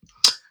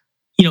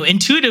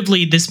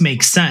intuitively this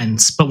makes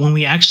sense, but when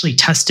we actually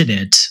tested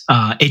it,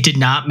 it did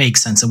not make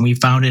sense, and we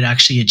found it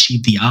actually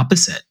achieved the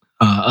opposite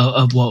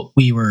of what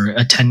we were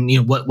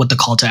attending. What the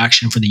call to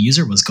action for the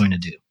user was going to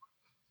do.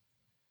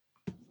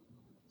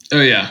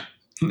 Oh yeah,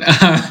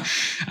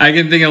 I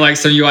can think of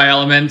some UI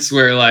elements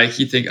where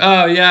you think,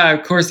 oh yeah,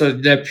 of course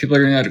that people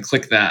are going to know how to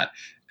click that,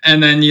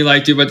 and then you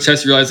do a bunch of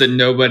tests, you realize that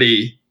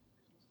nobody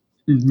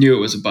knew it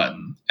was a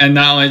button. And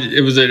not only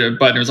it was a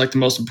button, it was the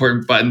most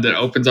important button that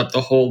opens up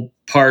the whole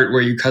part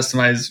where you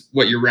customize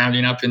what you're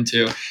rounding up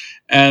into.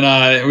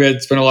 And we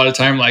had spent a lot of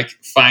time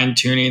fine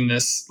tuning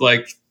this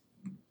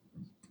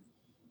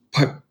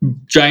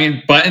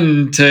giant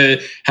button to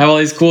have all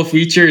these cool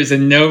features,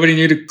 and nobody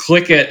knew to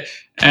click it.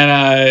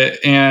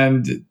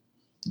 And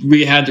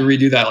we had to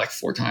redo that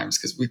 4 times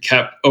because we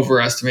kept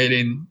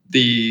overestimating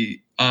the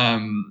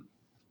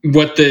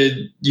what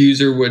the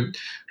user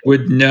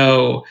would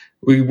know.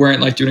 We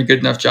weren't doing a good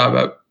enough job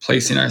at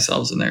placing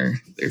ourselves in their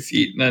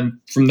feet. And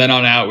then from then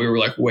on out, we were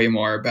way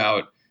more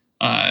about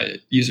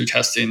user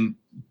testing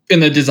in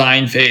the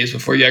design phase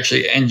before you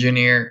actually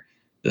engineer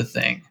the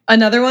thing.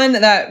 Another one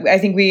that I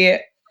think we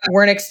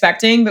weren't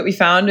expecting, but we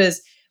found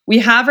is we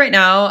have right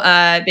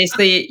now,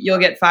 basically you'll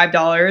get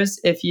 $5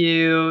 if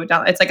you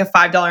download. It's a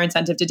 $5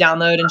 incentive to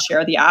download and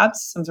share the apps,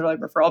 some sort of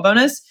referral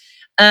bonus.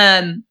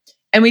 And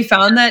we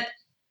found that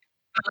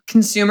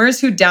consumers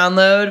who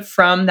download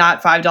from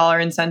that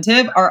 $5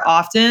 incentive are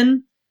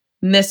often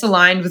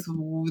misaligned with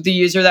the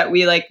user that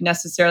we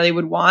necessarily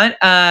would want.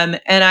 And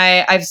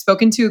I've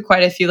spoken to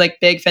quite a few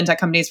big fintech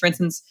companies. For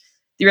instance,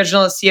 the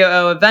original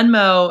COO of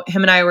Venmo,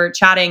 him and I were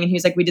chatting, and he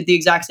was we did the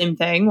exact same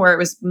thing where it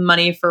was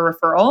money for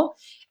referral.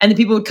 And the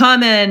people would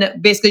come in,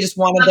 basically just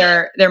wanted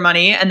their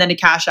money and then to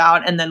cash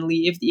out and then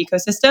leave the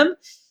ecosystem.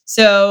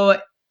 So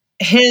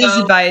his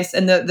advice,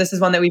 and this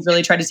is one that we've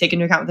really tried to take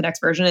into account with the next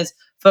version, is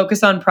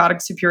focus on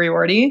product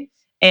superiority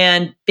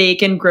and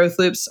bake in growth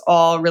loops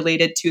all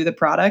related to the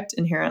product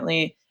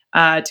inherently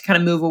to kind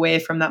of move away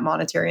from that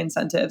monetary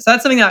incentive. So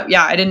that's something that,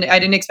 I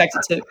didn't expect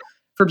it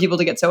for people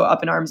to get so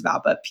up in arms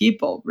about, but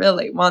people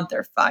really want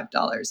their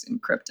 $5 in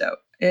crypto.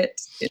 I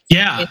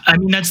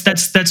mean,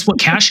 that's what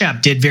Cash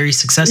App did very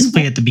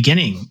successfully at the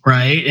beginning,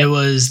 right? It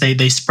was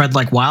they spread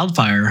like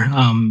wildfire,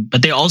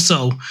 but they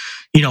also,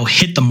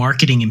 hit the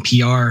marketing and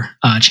PR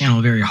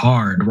channel very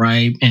hard,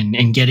 right?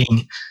 And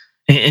getting,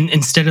 and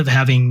instead of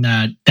having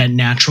that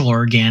natural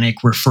organic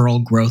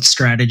referral growth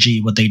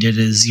strategy, what they did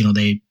is,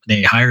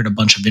 they hired a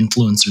bunch of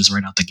influencers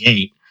right out the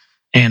gate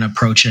and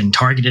approached and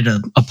targeted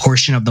a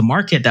portion of the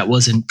market that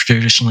wasn't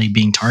traditionally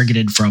being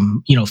targeted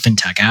from,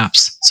 fintech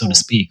apps, so to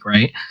speak,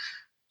 right?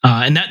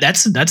 And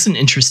that's an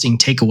interesting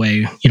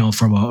takeaway,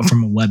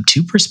 from a Web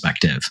 2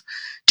 perspective.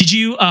 Did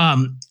you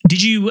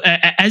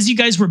as you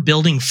guys were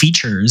building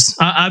features,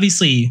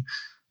 obviously,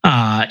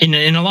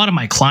 in a lot of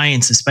my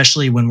clients,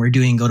 especially when we're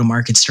doing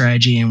go-to-market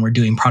strategy and we're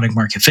doing product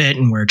market fit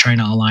and we're trying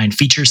to align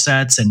feature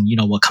sets and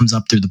what comes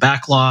up through the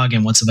backlog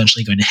and what's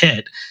eventually going to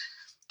hit.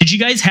 Did you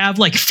guys have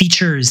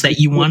features that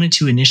you wanted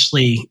to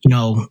initially,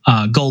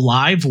 go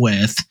live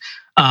with?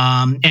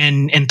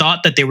 And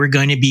thought that they were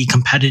going to be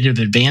competitive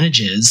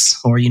advantages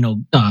or,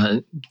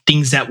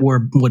 things that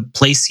would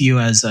place you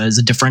as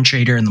a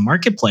differentiator in the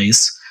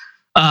marketplace.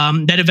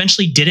 that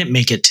eventually didn't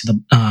make it to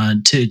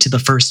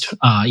the first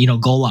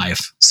go live,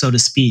 so to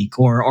speak,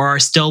 or are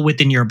still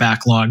within your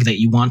backlog that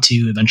you want to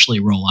eventually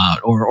roll out,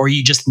 or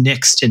you just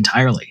nixed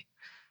entirely?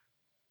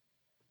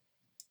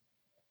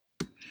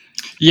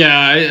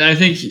 Yeah, I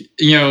think you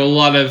get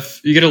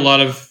a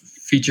lot of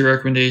feature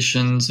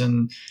recommendations,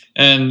 and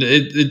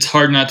it's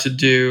hard not to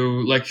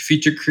do like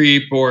feature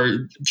creep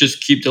or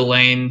just keep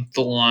delaying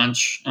the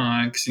launch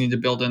because you need to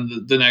build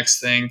in the next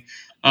thing.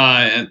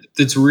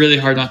 It's really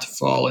hard not to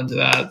fall into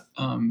that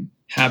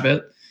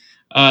habit.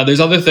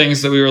 There's other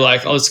things that we were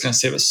like, oh, it's going to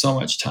save us so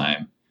much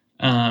time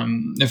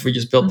if we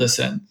just build this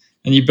in.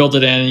 And you build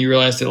it in, and you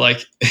realize that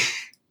like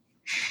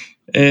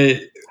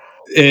it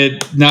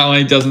not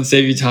only doesn't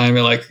save you time,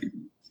 it like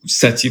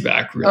sets you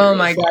back really, oh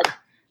my far.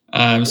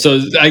 God.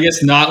 So I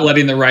guess not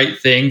letting the right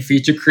thing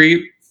feature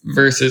creep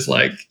versus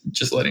like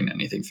just letting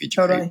anything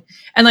feature creep.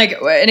 And like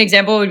an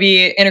example would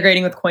be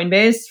integrating with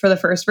Coinbase for the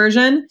first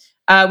version.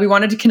 We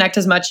wanted to connect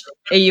as much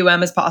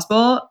AUM as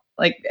possible,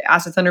 like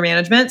assets under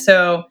management.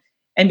 So,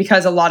 and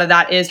because a lot of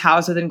that is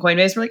housed within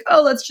Coinbase, we're like,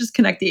 oh, let's just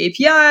connect the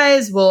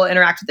APIs. We'll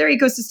interact with their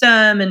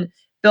ecosystem and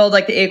build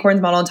like the Acorns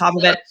model on top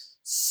of it.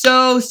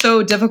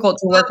 So difficult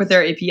to work with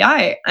their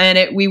API,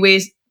 and we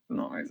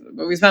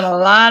spent a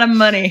lot of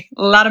money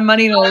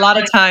and a lot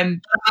of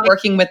time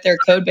working with their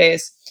code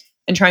base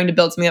and trying to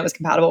build something that was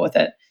compatible with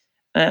it.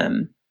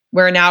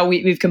 Where now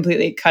we've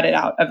completely cut it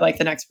out of like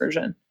the next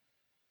version.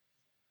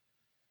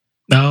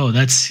 Oh,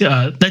 that's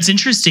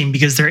interesting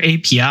because their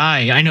API,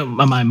 I know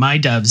my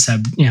devs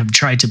have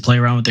tried to play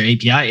around with their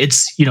API.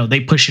 It's, they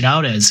push it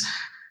out as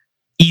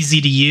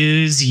easy to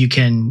use. You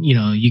can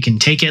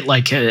take it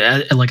like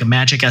a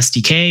Magic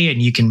SDK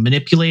and you can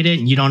manipulate it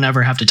and you don't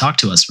ever have to talk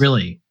to us,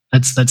 really.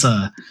 That's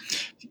a...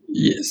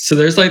 Yeah, so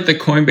there's like the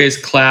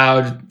Coinbase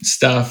Cloud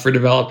stuff for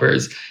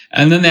developers.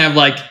 And then they have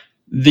like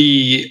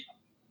the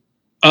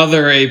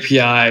other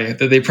API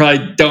that they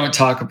probably don't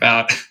talk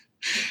about.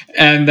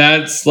 And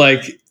that's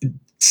like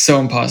so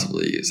impossible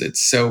to use.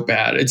 It's so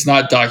bad. It's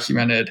not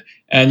documented.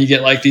 And you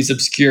get like these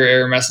obscure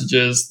error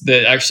messages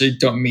that actually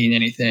don't mean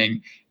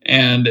anything.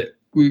 And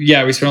we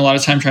spent a lot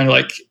of time trying to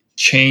like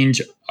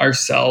change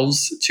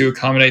ourselves to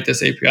accommodate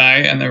this API,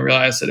 and then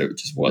realized that it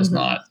just was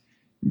not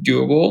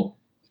doable.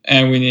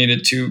 And we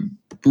needed to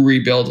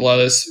rebuild a lot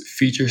of this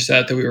feature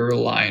set that we were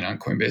relying on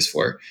Coinbase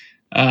for.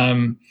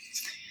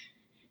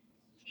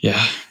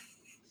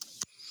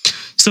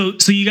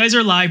 So you guys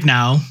are live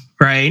now,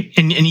 right?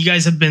 And you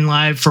guys have been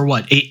live for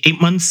what,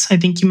 eight months? I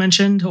think you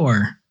mentioned,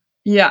 or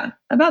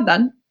about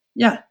that.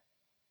 Yeah.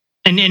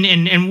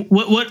 And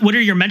what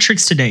are your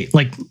metrics to date?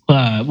 Like,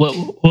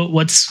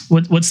 what's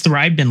the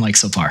ride been like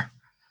so far?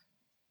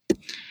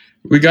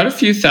 We got a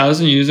few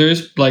thousand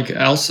users, like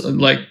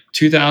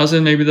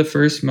 2,000 maybe the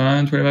first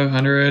month,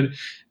 2,500,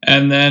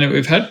 and then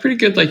we've had pretty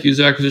good like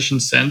user acquisition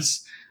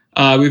since.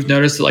 We've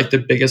noticed that like the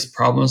biggest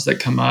problems that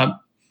come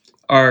up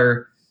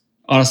are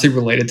honestly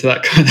related to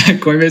that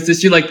Coinbase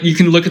issue. Like you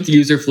can look at the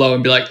user flow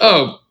and be like,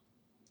 oh,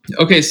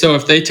 okay, so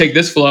if they take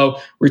this flow,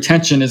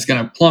 retention is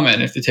going to plummet.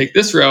 And if they take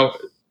this row,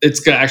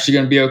 it's actually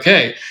going to be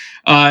okay.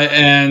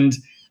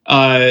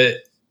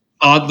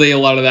 Oddly, a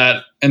lot of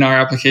that in our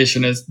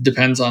application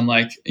depends on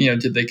like,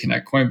 did they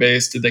connect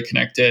Coinbase? Did they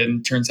connect it?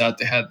 And it turns out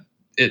they had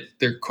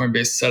their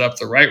Coinbase set up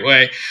the right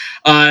way.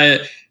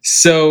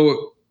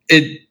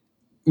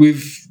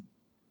 We've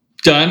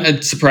done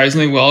it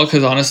surprisingly well,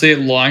 because honestly, it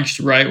launched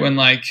right when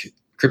like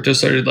crypto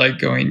started like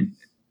going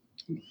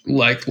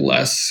like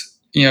less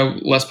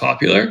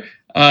popular.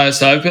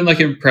 So I've been like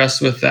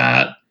impressed with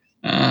that.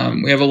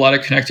 We have a lot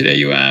of connected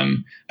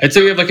AUM. I'd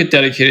say we have like a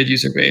dedicated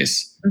user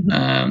base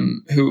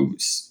who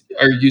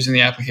are using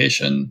the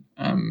application,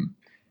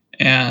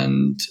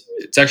 and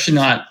it's actually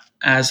not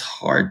as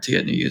hard to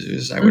get new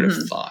users as I would have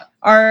thought.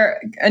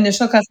 Our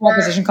initial customer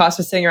acquisition cost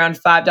was sitting around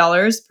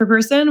 $5 per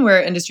person,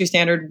 where industry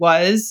standard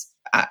was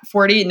at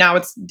 40. Now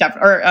it's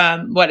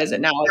what is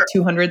it now? Like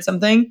 200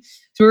 something.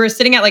 So we were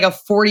sitting at like a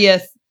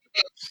 40th,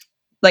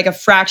 like a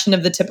fraction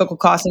of the typical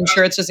cost. I'm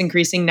sure it's just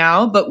increasing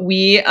now, but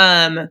we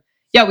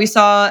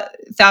saw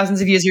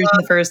thousands of users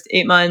in the first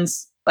 8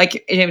 months.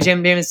 Like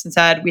Jameson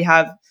said, we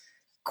have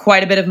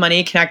quite a bit of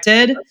money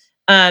connected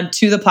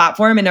to the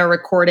platform and are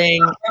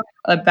recording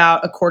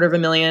about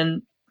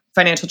 250,000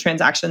 financial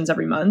transactions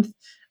every month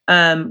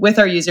with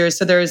our users.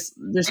 So there's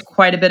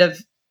quite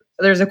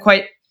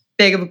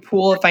big of a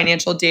pool of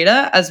financial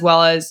data, as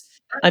well as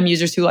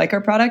users who like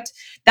our product.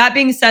 That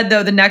being said,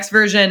 though, the next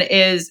version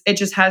it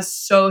just has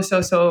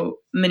so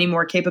many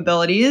more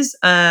capabilities,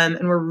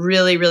 and we're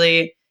really,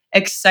 really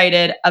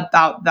excited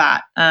about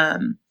that.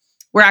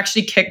 We're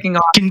actually kicking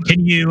off.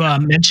 Can you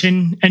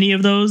mention any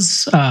of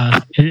those?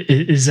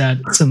 Is that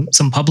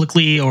some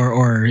publicly,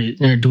 or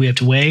do we have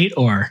to wait?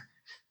 Or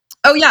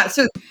oh yeah,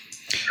 so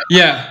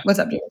yeah, what's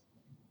up, James?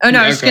 Oh no,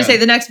 I was just gonna say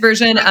the next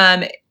version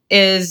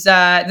is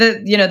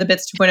the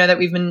Bits 2.0 that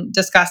we've been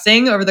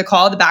discussing over the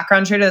call, the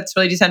background trader that's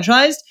really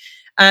decentralized.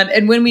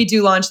 And when we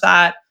do launch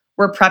that,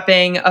 we're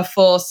prepping a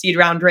full seed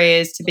round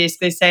raise to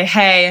basically say,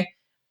 hey,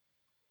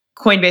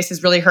 Coinbase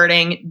is really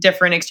hurting.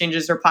 Different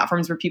exchanges or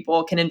platforms where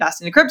people can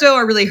invest into crypto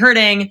are really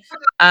hurting.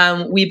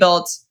 We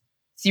built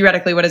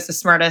theoretically what is the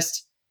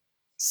smartest,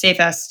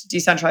 safest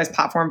decentralized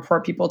platform for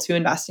people to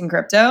invest in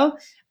crypto.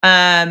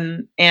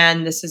 And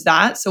this is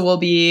that. So we'll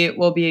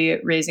be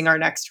raising our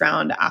next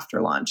round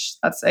after launch.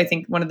 That's, I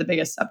think, one of the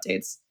biggest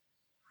updates.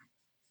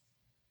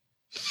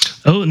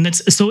 Oh, and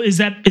is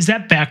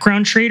that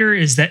background trader?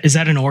 Is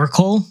that an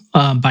oracle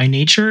by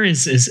nature?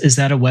 Is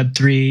that a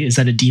Web3? Is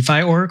that a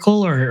DeFi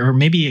oracle, or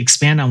maybe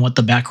expand on what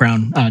the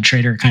background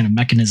trader kind of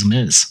mechanism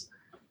is?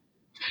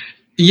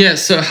 Yeah.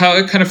 So how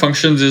it kind of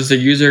functions is the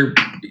user,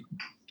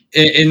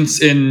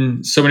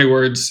 in so many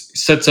words,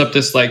 sets up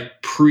this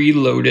like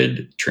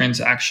preloaded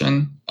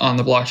transaction on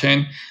the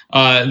blockchain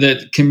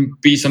that can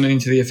be something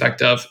to the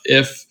effect of,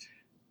 if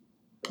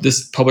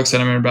this public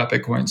sentiment about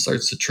Bitcoin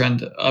starts to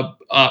trend up,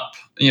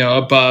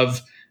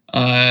 above,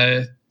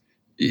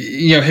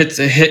 hits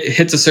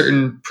a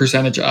certain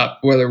percentage up,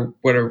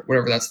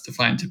 whatever that's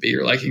defined to be,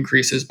 or like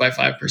increases by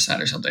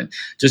 5% or something,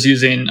 just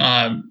using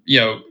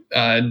natural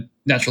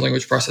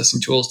language processing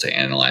tools to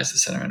analyze the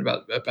sentiment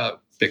about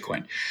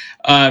Bitcoin.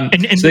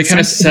 And so they kind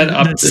of set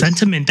up the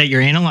sentiment that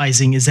you're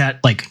analyzing. Is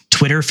that like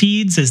Twitter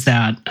feeds? Is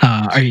that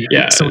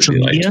social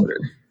media? Like Twitter.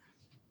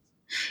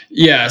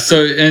 Yeah.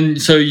 So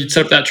you'd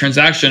set up that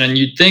transaction, and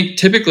you'd think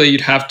typically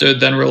you'd have to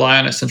then rely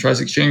on a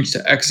centralized exchange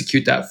to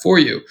execute that for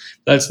you.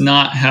 That's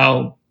not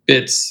how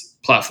Bit's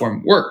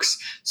platform works.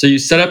 So you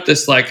set up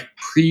this like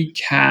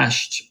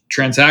pre-cached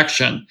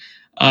transaction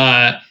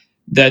that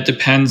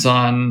depends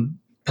on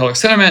public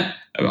sentiment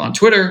on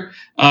Twitter.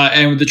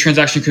 And the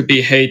transaction could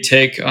be, hey,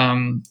 take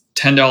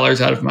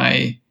 $10 out of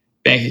my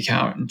bank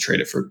account and trade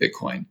it for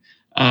Bitcoin.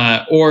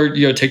 Or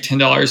take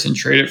 $10 and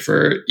trade it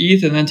for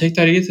ETH, and then take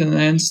that ETH and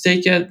then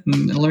stake it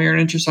and let me earn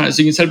interest on it.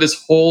 So you can set up this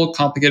whole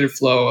complicated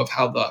flow of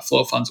how the flow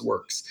of funds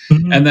works.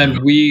 Mm-hmm. And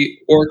then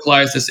we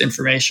oracleize this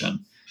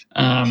information.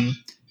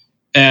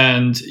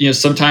 And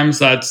sometimes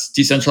that's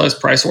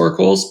decentralized price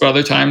oracles, but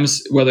other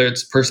times, whether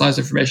it's personalized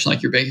information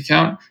like your bank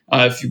account,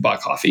 if you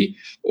bought coffee,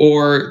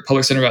 or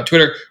public sentiment about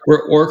Twitter,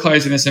 we're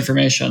oracleizing this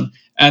information.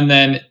 And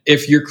then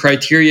if your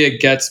criteria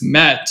gets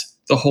met,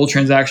 the whole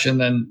transaction,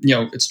 then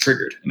it's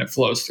triggered and it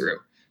flows through.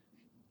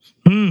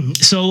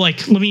 So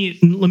like, let me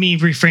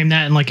reframe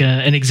that in like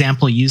an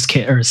example use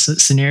case or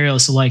scenario.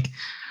 So like,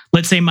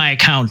 let's say my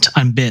account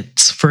on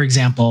Bits, for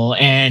example,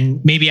 and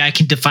maybe I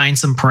can define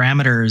some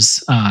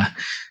parameters.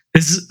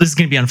 This is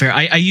going to be unfair.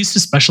 I used to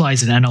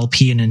specialize in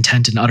NLP and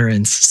intent and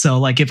utterance. So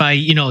like if I,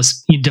 you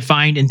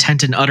defined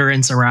intent and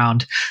utterance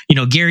around,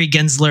 Gary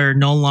Gensler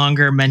no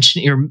longer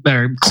mentioning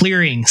or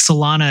clearing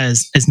Solana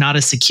as not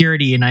a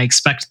security, and I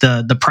expect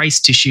the price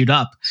to shoot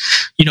up,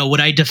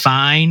 would I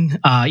define,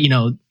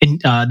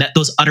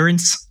 those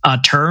utterance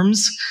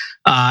terms,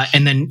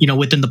 and then,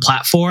 within the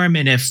platform,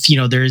 and if,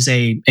 there's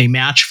a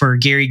match for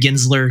Gary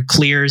Gensler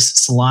clears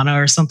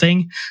Solana or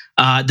something,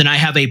 then I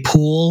have a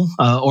pool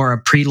or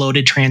a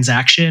preloaded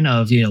transaction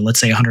of, let's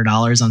say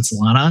 $100 on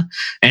Solana,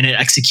 and it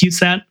executes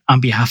that on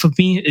behalf of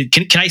me.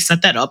 Can I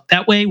set that up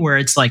that way where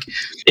it's like,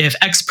 if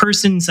X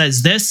person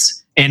says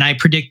this and I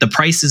predict the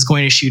price is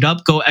going to shoot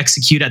up, go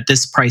execute at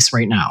this price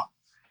right now?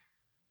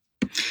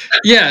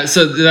 Yeah,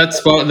 so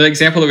that's the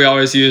example that we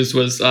always used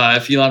was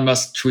if Elon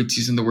Musk tweets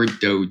using the word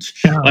Doge,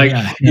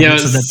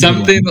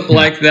 something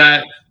like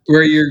that,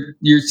 where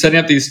you're setting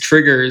up these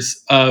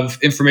triggers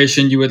of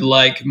information you would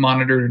like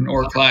monitored and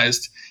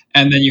oracleized,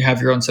 and then you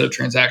have your own set of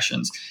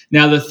transactions.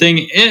 Now the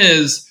thing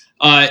is,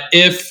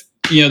 if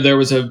there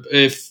was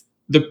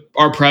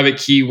our private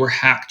key were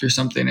hacked or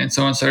something, and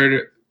someone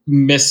started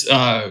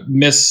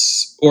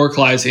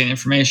oracleizing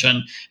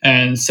information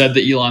and said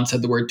that Elon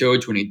said the word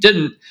Doge when he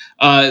didn't.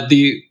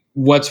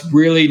 What's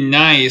really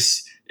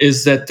nice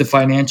is that the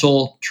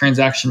financial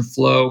transaction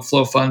flow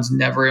funds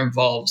never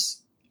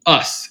involves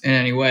us in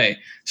any way.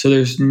 So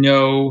there's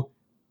no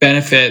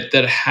benefit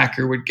that a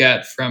hacker would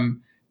get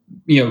from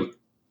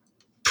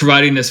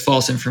providing this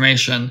false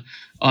information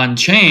on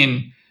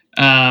chain.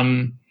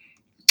 And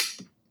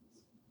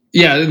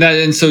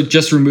so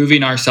just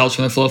removing ourselves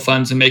from the flow of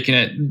funds and making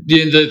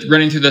it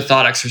running through the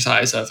thought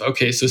exercise of,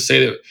 okay, so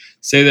say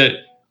that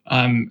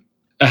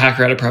a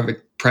hacker had a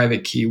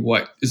private key,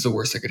 what is the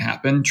worst that could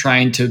happen?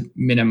 Trying to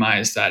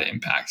minimize that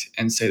impact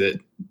and say that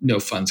no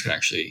funds can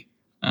actually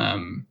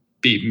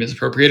be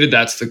misappropriated.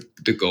 That's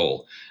the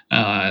goal,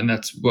 and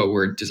that's what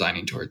we're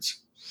designing towards.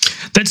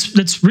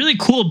 That's really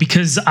cool,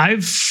 because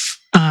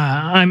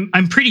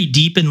I'm pretty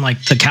deep in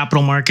like the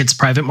capital markets,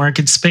 private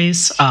market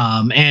space,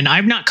 and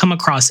I've not come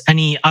across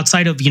any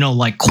outside of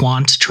like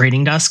quant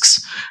trading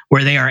desks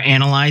where they are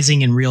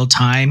analyzing in real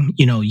time,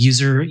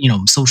 user,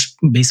 social,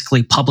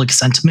 basically public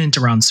sentiment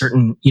around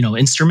certain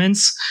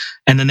instruments,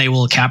 and then they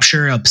will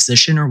capture a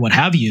position or what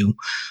have you.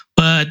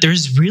 But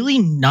there's really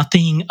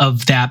nothing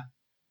of that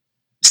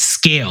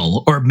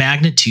scale or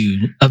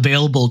magnitude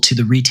available to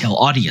the retail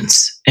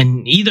audience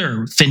in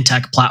either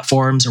fintech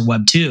platforms or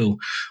Web2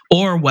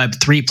 or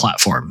Web3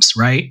 platforms,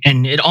 right?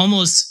 And it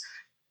almost,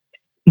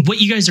 what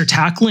you guys are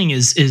tackling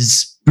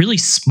is really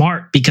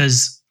smart,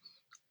 because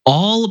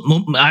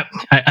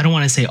I don't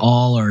want to say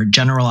all or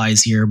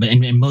generalize here, but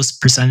and most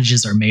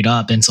percentages are made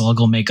up, and so I'll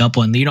go make up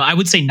one. I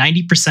would say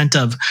 90%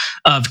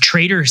 of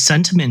trader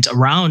sentiment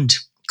around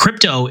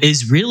crypto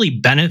is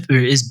really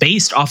is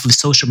based off of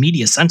social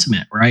media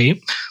sentiment, right?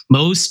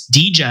 Most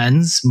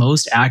degens,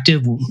 most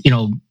active,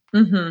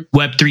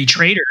 Web3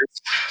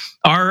 traders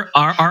are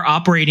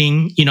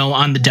operating,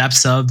 on the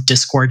depths of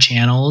Discord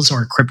channels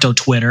or crypto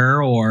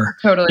Twitter or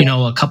Totally.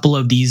 A couple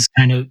of these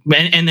kind of,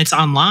 and it's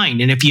online.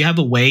 And if you have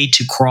a way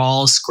to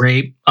crawl,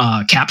 scrape,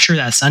 capture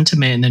that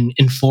sentiment and then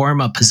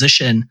inform a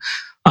position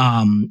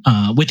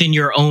within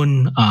your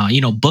own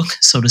book,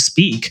 so to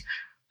speak,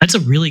 that's a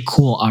really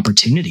cool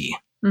opportunity.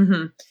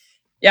 Mm-hmm.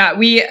 Yeah,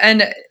 we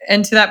and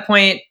to that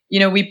point,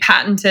 we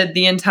patented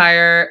the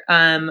entire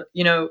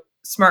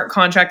smart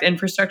contract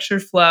infrastructure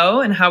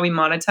flow and how we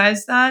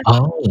monetize that.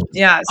 Oh,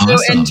 yeah. So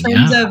awesome. In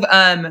terms of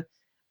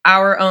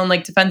our own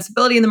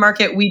defensibility in the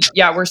market,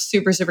 we're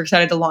super, super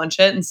excited to launch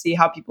it and see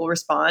how people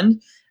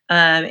respond,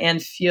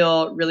 and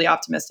feel really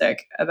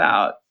optimistic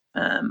about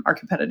our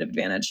competitive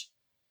advantage.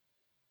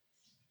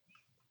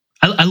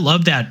 I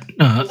love that.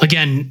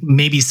 Again,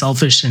 maybe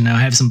selfish, and I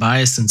have some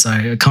bias since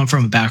I come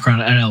from a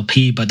background at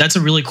NLP, but that's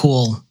a really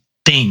cool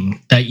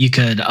thing that you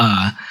could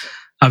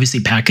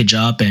obviously package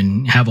up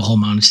and have a whole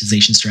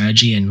monetization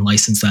strategy and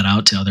license that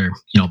out to other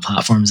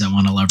platforms that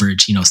want to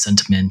leverage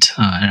sentiment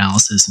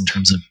analysis in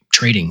terms of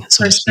trading,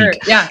 so to speak. Sure.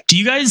 Yeah. Do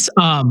you guys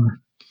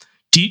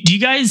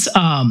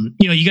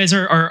you guys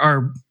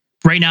are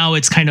right now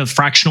it's kind of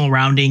fractional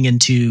rounding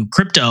into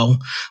crypto,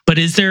 but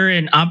is there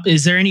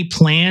any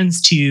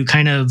plans to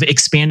kind of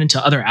expand into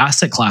other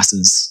asset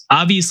classes?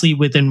 Obviously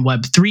within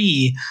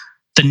Web3,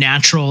 the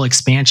natural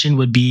expansion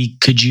would be,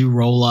 could you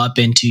roll up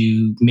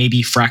into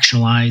maybe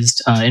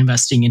fractionalized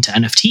investing into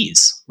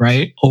NFTs,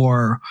 right?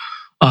 Or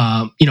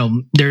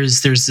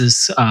there's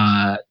this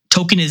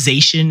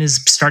tokenization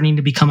is starting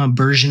to become a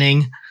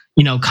burgeoning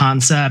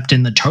concept,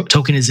 and the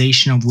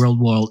tokenization of real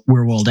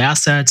world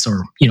assets,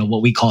 or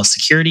what we call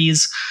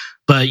securities,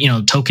 but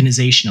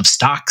tokenization of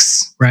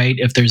stocks, right?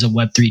 If there's a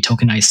Web3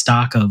 tokenized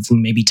stock of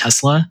maybe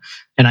Tesla,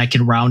 and I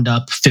could round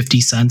up 50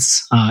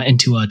 cents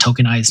into a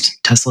tokenized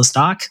Tesla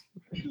stock,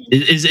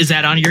 is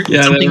that on your?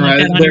 Yeah,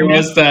 there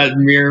was that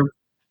Mirror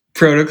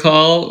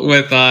protocol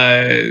with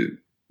on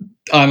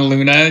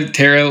Luna,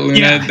 Terra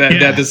Luna, that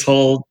had this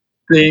whole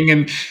thing,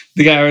 and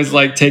the guy was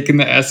taking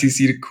the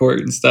SEC to court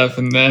and stuff,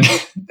 and then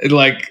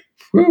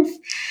woof.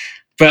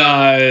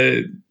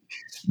 But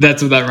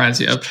that's what that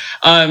reminds me of.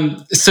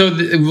 So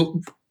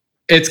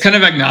it's kind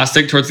of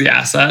agnostic towards the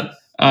asset.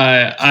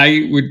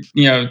 I would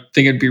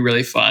think it'd be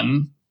really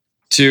fun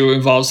to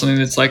involve something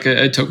that's like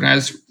a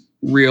tokenized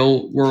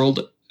real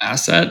world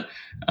asset.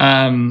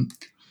 And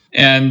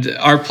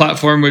our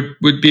platform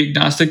would be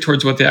agnostic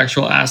towards what the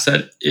actual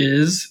asset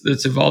is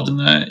that's involved in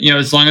that.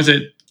 As long as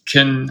it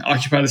can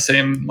occupy the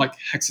same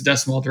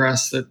hexadecimal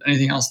address that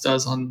anything else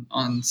does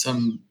on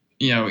some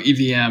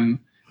EVM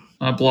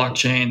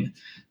blockchain,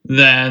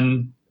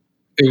 then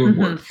it would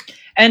work.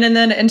 And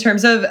then in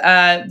terms of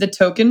the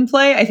token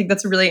play, I think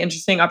that's a really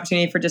interesting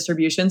opportunity for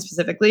distribution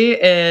specifically,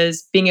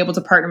 is being able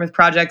to partner with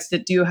projects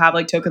that do have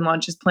token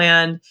launches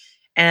planned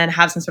and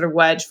have some sort of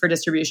wedge for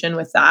distribution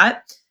with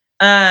that.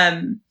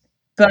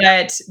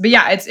 But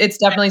yeah, it's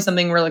definitely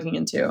something we're looking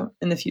into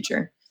in the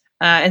future,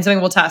 and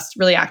something we'll test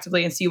really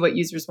actively and see what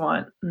users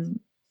want in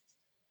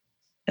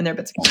their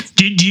bits.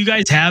 Do you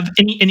guys have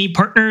any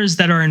partners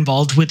that are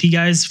involved with you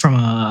guys from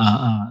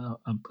a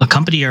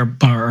company or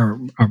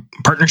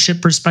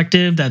partnership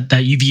perspective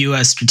that you view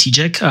as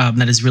strategic,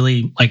 that is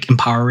really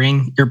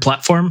empowering your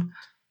platform?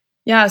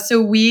 Yeah,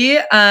 so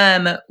we've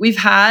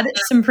had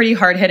some pretty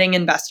hard-hitting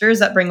investors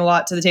that bring a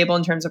lot to the table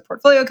in terms of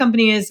portfolio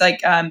companies.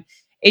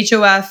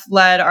 HOF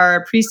led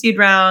our pre-seed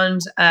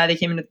round. They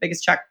came in with the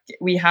biggest check.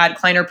 We had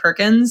Kleiner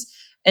Perkins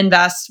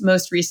invest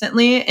most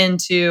recently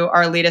into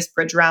our latest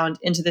bridge round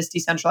into this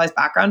decentralized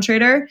background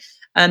trader.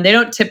 They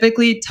don't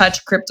typically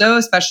touch crypto,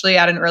 especially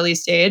at an early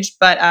stage,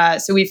 but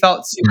so we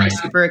felt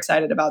super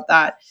excited about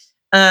that.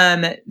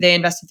 They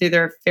invested through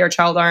their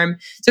Fairchild arm.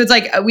 So it's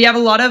we have a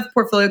lot of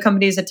portfolio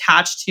companies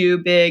attached to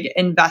big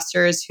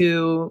investors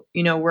who,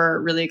 we're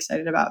really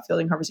excited about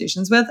fielding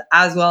conversations with,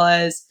 as well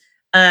as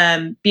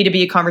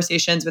B2B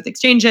conversations with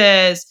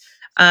exchanges,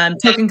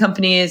 token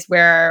companies,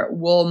 where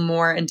we'll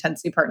more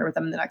intensely partner with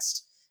them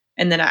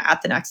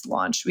at the next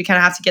launch. We kind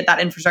of have to get that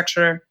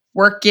infrastructure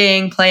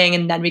working, playing,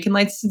 and then we can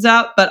license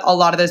out. But a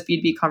lot of those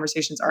B2B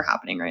conversations are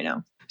happening right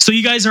now. So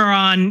you guys are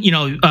on,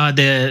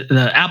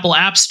 the Apple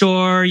App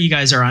Store. You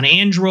guys are on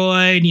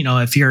Android.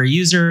 If you're a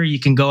user, you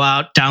can go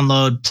out,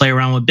 download, play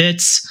around with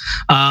Bits.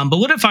 But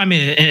what if I'm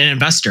an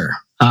investor?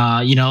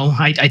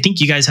 I think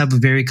you guys have a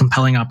very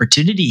compelling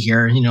opportunity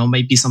here.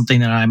 Might be something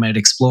that I might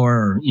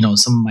explore, or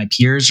some of my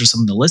peers or some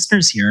of the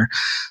listeners here.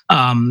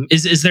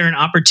 Is there an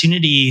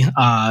opportunity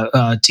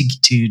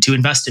to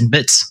invest in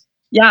Bits?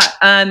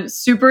 Yeah,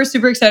 super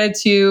excited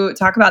to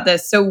talk about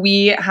this. So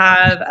we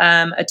have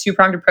a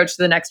two-pronged approach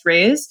to the next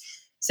raise.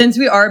 Since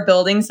we are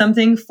building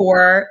something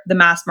for the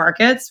mass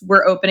markets,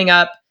 we're opening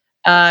up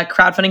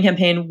crowdfunding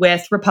campaign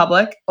with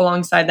Republic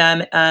alongside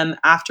them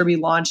after we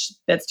launched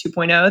Bits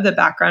 2.0, the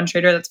background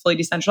trader that's fully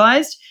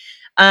decentralized.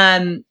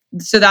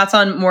 So that's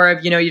on more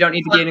of, you don't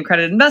need to be an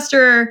accredited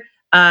investor.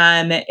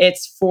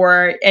 It's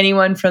for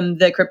anyone from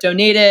the crypto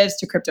natives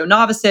to crypto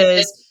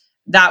novices.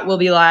 That will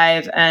be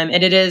live. And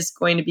it is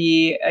going to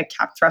be a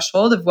cap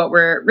threshold of what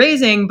we're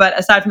raising. But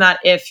aside from that,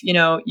 if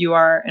you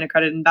are an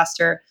accredited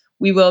investor,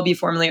 we will be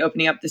formally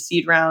opening up the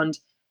seed round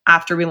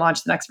after we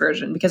launch the next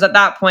version. Because at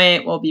that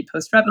point, we'll be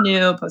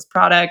post-revenue,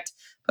 post-product,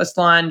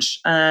 post-launch,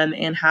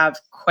 and have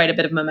quite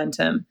a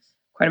momentum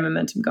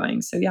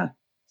going. So yeah.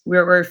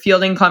 We're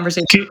fielding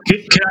conversations. Could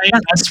I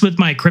invest with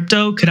my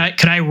crypto? Could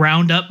I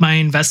round up my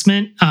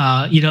investment,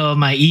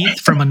 my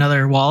ETH from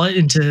another wallet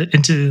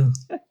into?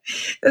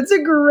 That's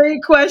a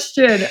great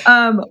question.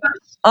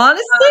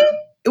 Honestly,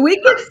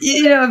 we could,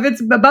 if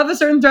it's above a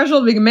certain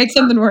threshold, we can make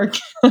something work.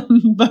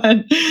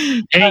 But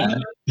hey,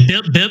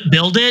 build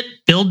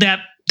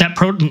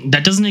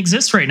that doesn't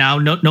exist right now.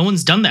 No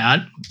one's done that.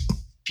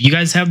 If you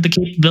guys have the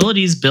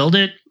capabilities, build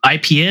it,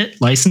 IP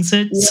it, license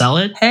it, sell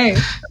it. Hey,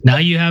 now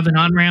you have an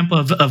on-ramp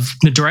of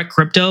the direct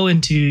crypto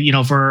into,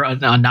 for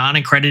a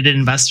non-accredited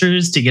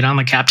investors to get on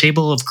the cap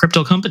table of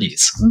crypto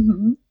companies.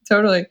 Mm-hmm,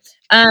 totally.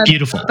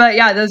 Beautiful. But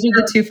yeah, those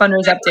are the two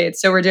fundraise updates.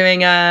 So we're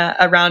doing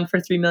a round for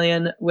 $3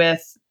 million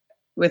with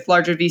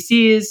larger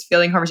VCs,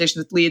 fielding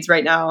conversations with leads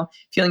right now,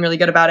 feeling really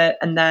good about it.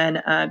 And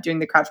then doing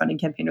the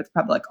crowdfunding campaign with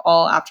Republic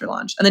all after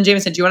launch. And then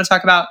Jameson, do you want to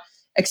talk about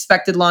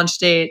expected launch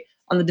date?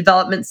 On the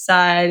development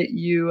side,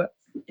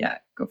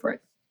 go for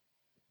it.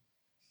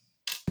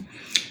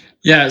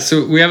 Yeah,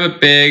 so we have a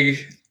big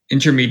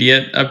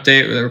intermediate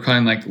update that we're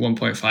calling like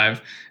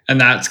 1.5,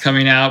 and that's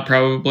coming out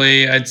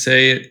probably, I'd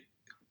say,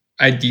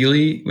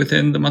 ideally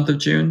within the month of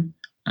June,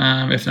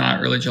 if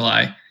not early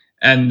July.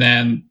 And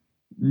then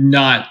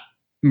not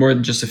more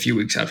than just a few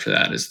weeks after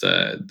that is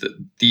the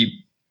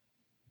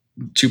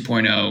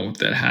 2.0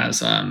 that has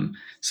some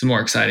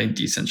more exciting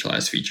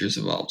decentralized features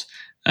involved.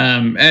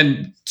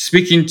 And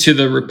speaking to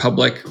the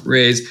Republic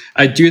raise,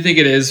 I do think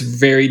it is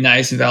very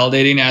nice and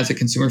validating as a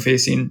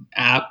consumer-facing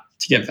app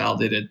to get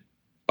validated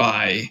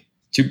by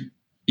the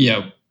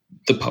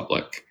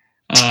public,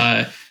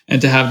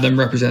 and to have them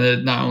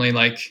represented not only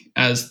like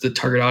as the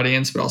target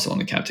audience but also on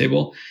the cap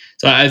table.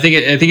 So I think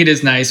it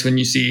is nice when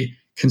you see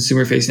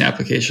consumer-facing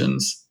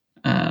applications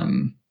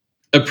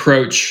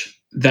approach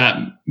that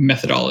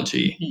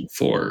methodology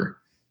for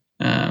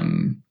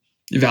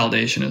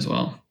validation as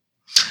well.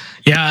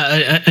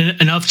 Yeah,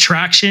 enough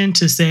traction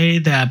to say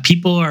that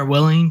people are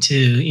willing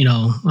to,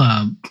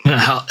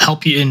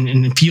 help you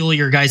and fuel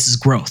your guys'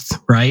 growth,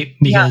 right?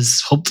 Because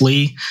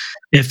hopefully,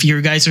 if your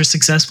guys are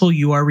successful,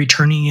 you are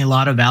returning a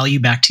lot of value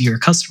back to your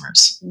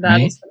customers. That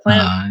is the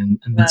plan.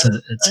 And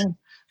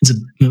it's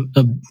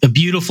a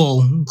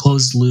beautiful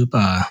closed loop,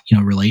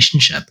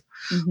 relationship.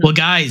 Mm-hmm. Well,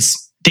 guys,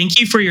 thank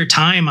you for your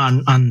time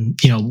on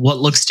what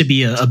looks to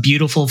be a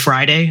beautiful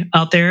Friday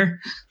out there.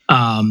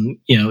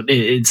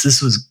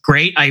 This was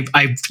great.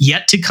 I've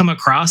yet to come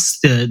across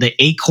the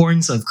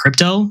acorns of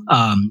crypto.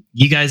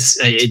 You guys,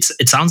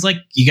 it sounds like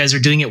you guys are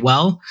doing it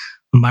well.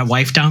 My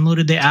wife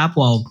downloaded the app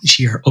while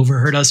she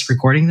overheard us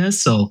recording this,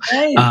 so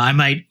I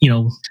might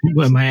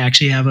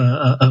actually have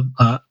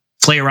a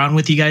play around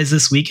with you guys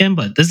this weekend.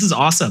 But this is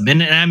awesome,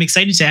 and I'm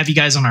excited to have you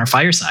guys on our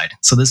fireside.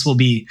 So this will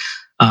be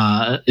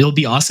it'll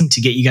be awesome to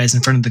get you guys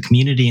in front of the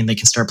community, and they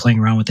can start playing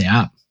around with the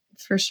app.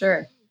 For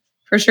sure.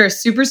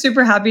 Super,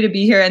 super happy to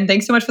be here. And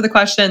thanks so much for the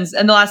questions.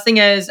 And the last thing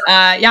is,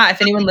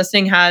 if anyone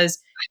listening has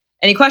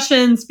any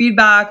questions,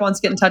 feedback, wants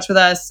to get in touch with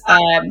us,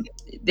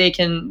 they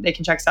can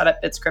check us out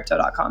at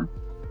bitscrypto.com.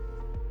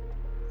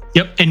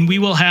 Yep. And we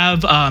will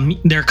have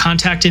their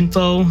contact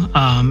info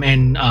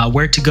and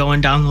where to go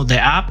and download the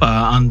app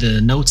on the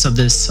notes of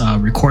this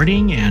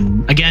recording.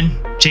 And again,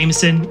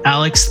 Jameson,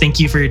 Alex, thank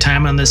you for your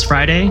time on this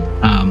Friday.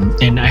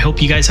 And I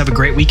hope you guys have a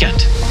great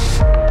weekend.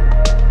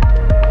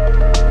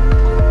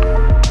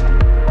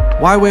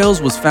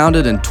 YWhales was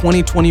founded in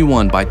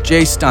 2021 by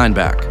Jay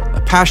Steinbach,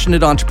 a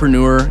passionate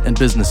entrepreneur and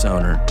business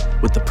owner,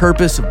 with the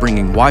purpose of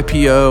bringing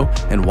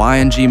YPO and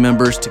YNG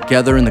members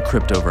together in the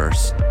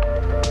cryptoverse.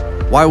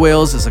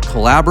 YWhales is a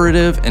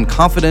collaborative and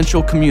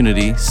confidential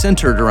community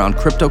centered around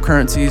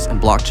cryptocurrencies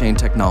and blockchain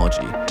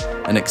technology,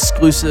 an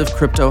exclusive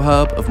crypto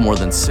hub of more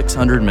than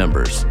 600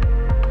 members.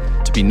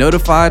 To be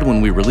notified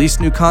when we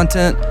release new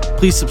content,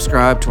 please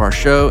subscribe to our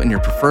show in your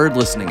preferred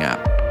listening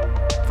app.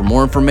 For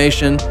more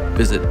information,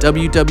 visit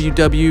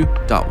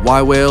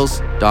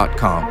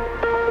www.ywhales.com.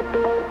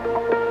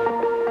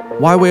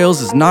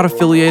 YWhales is not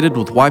affiliated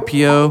with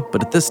YPO,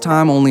 but at this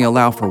time only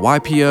allow for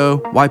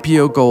YPO,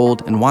 YPO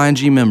Gold, and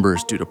YNG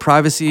members due to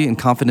privacy and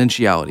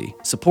confidentiality.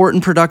 Support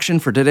and production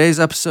for today's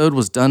episode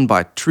was done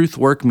by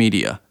Truthwork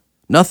Media.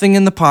 Nothing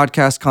in the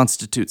podcast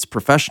constitutes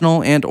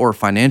professional and or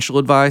financial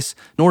advice,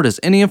 nor does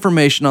any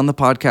information on the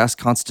podcast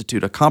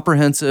constitute a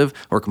comprehensive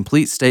or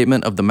complete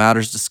statement of the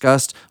matters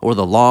discussed or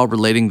the law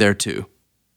relating thereto.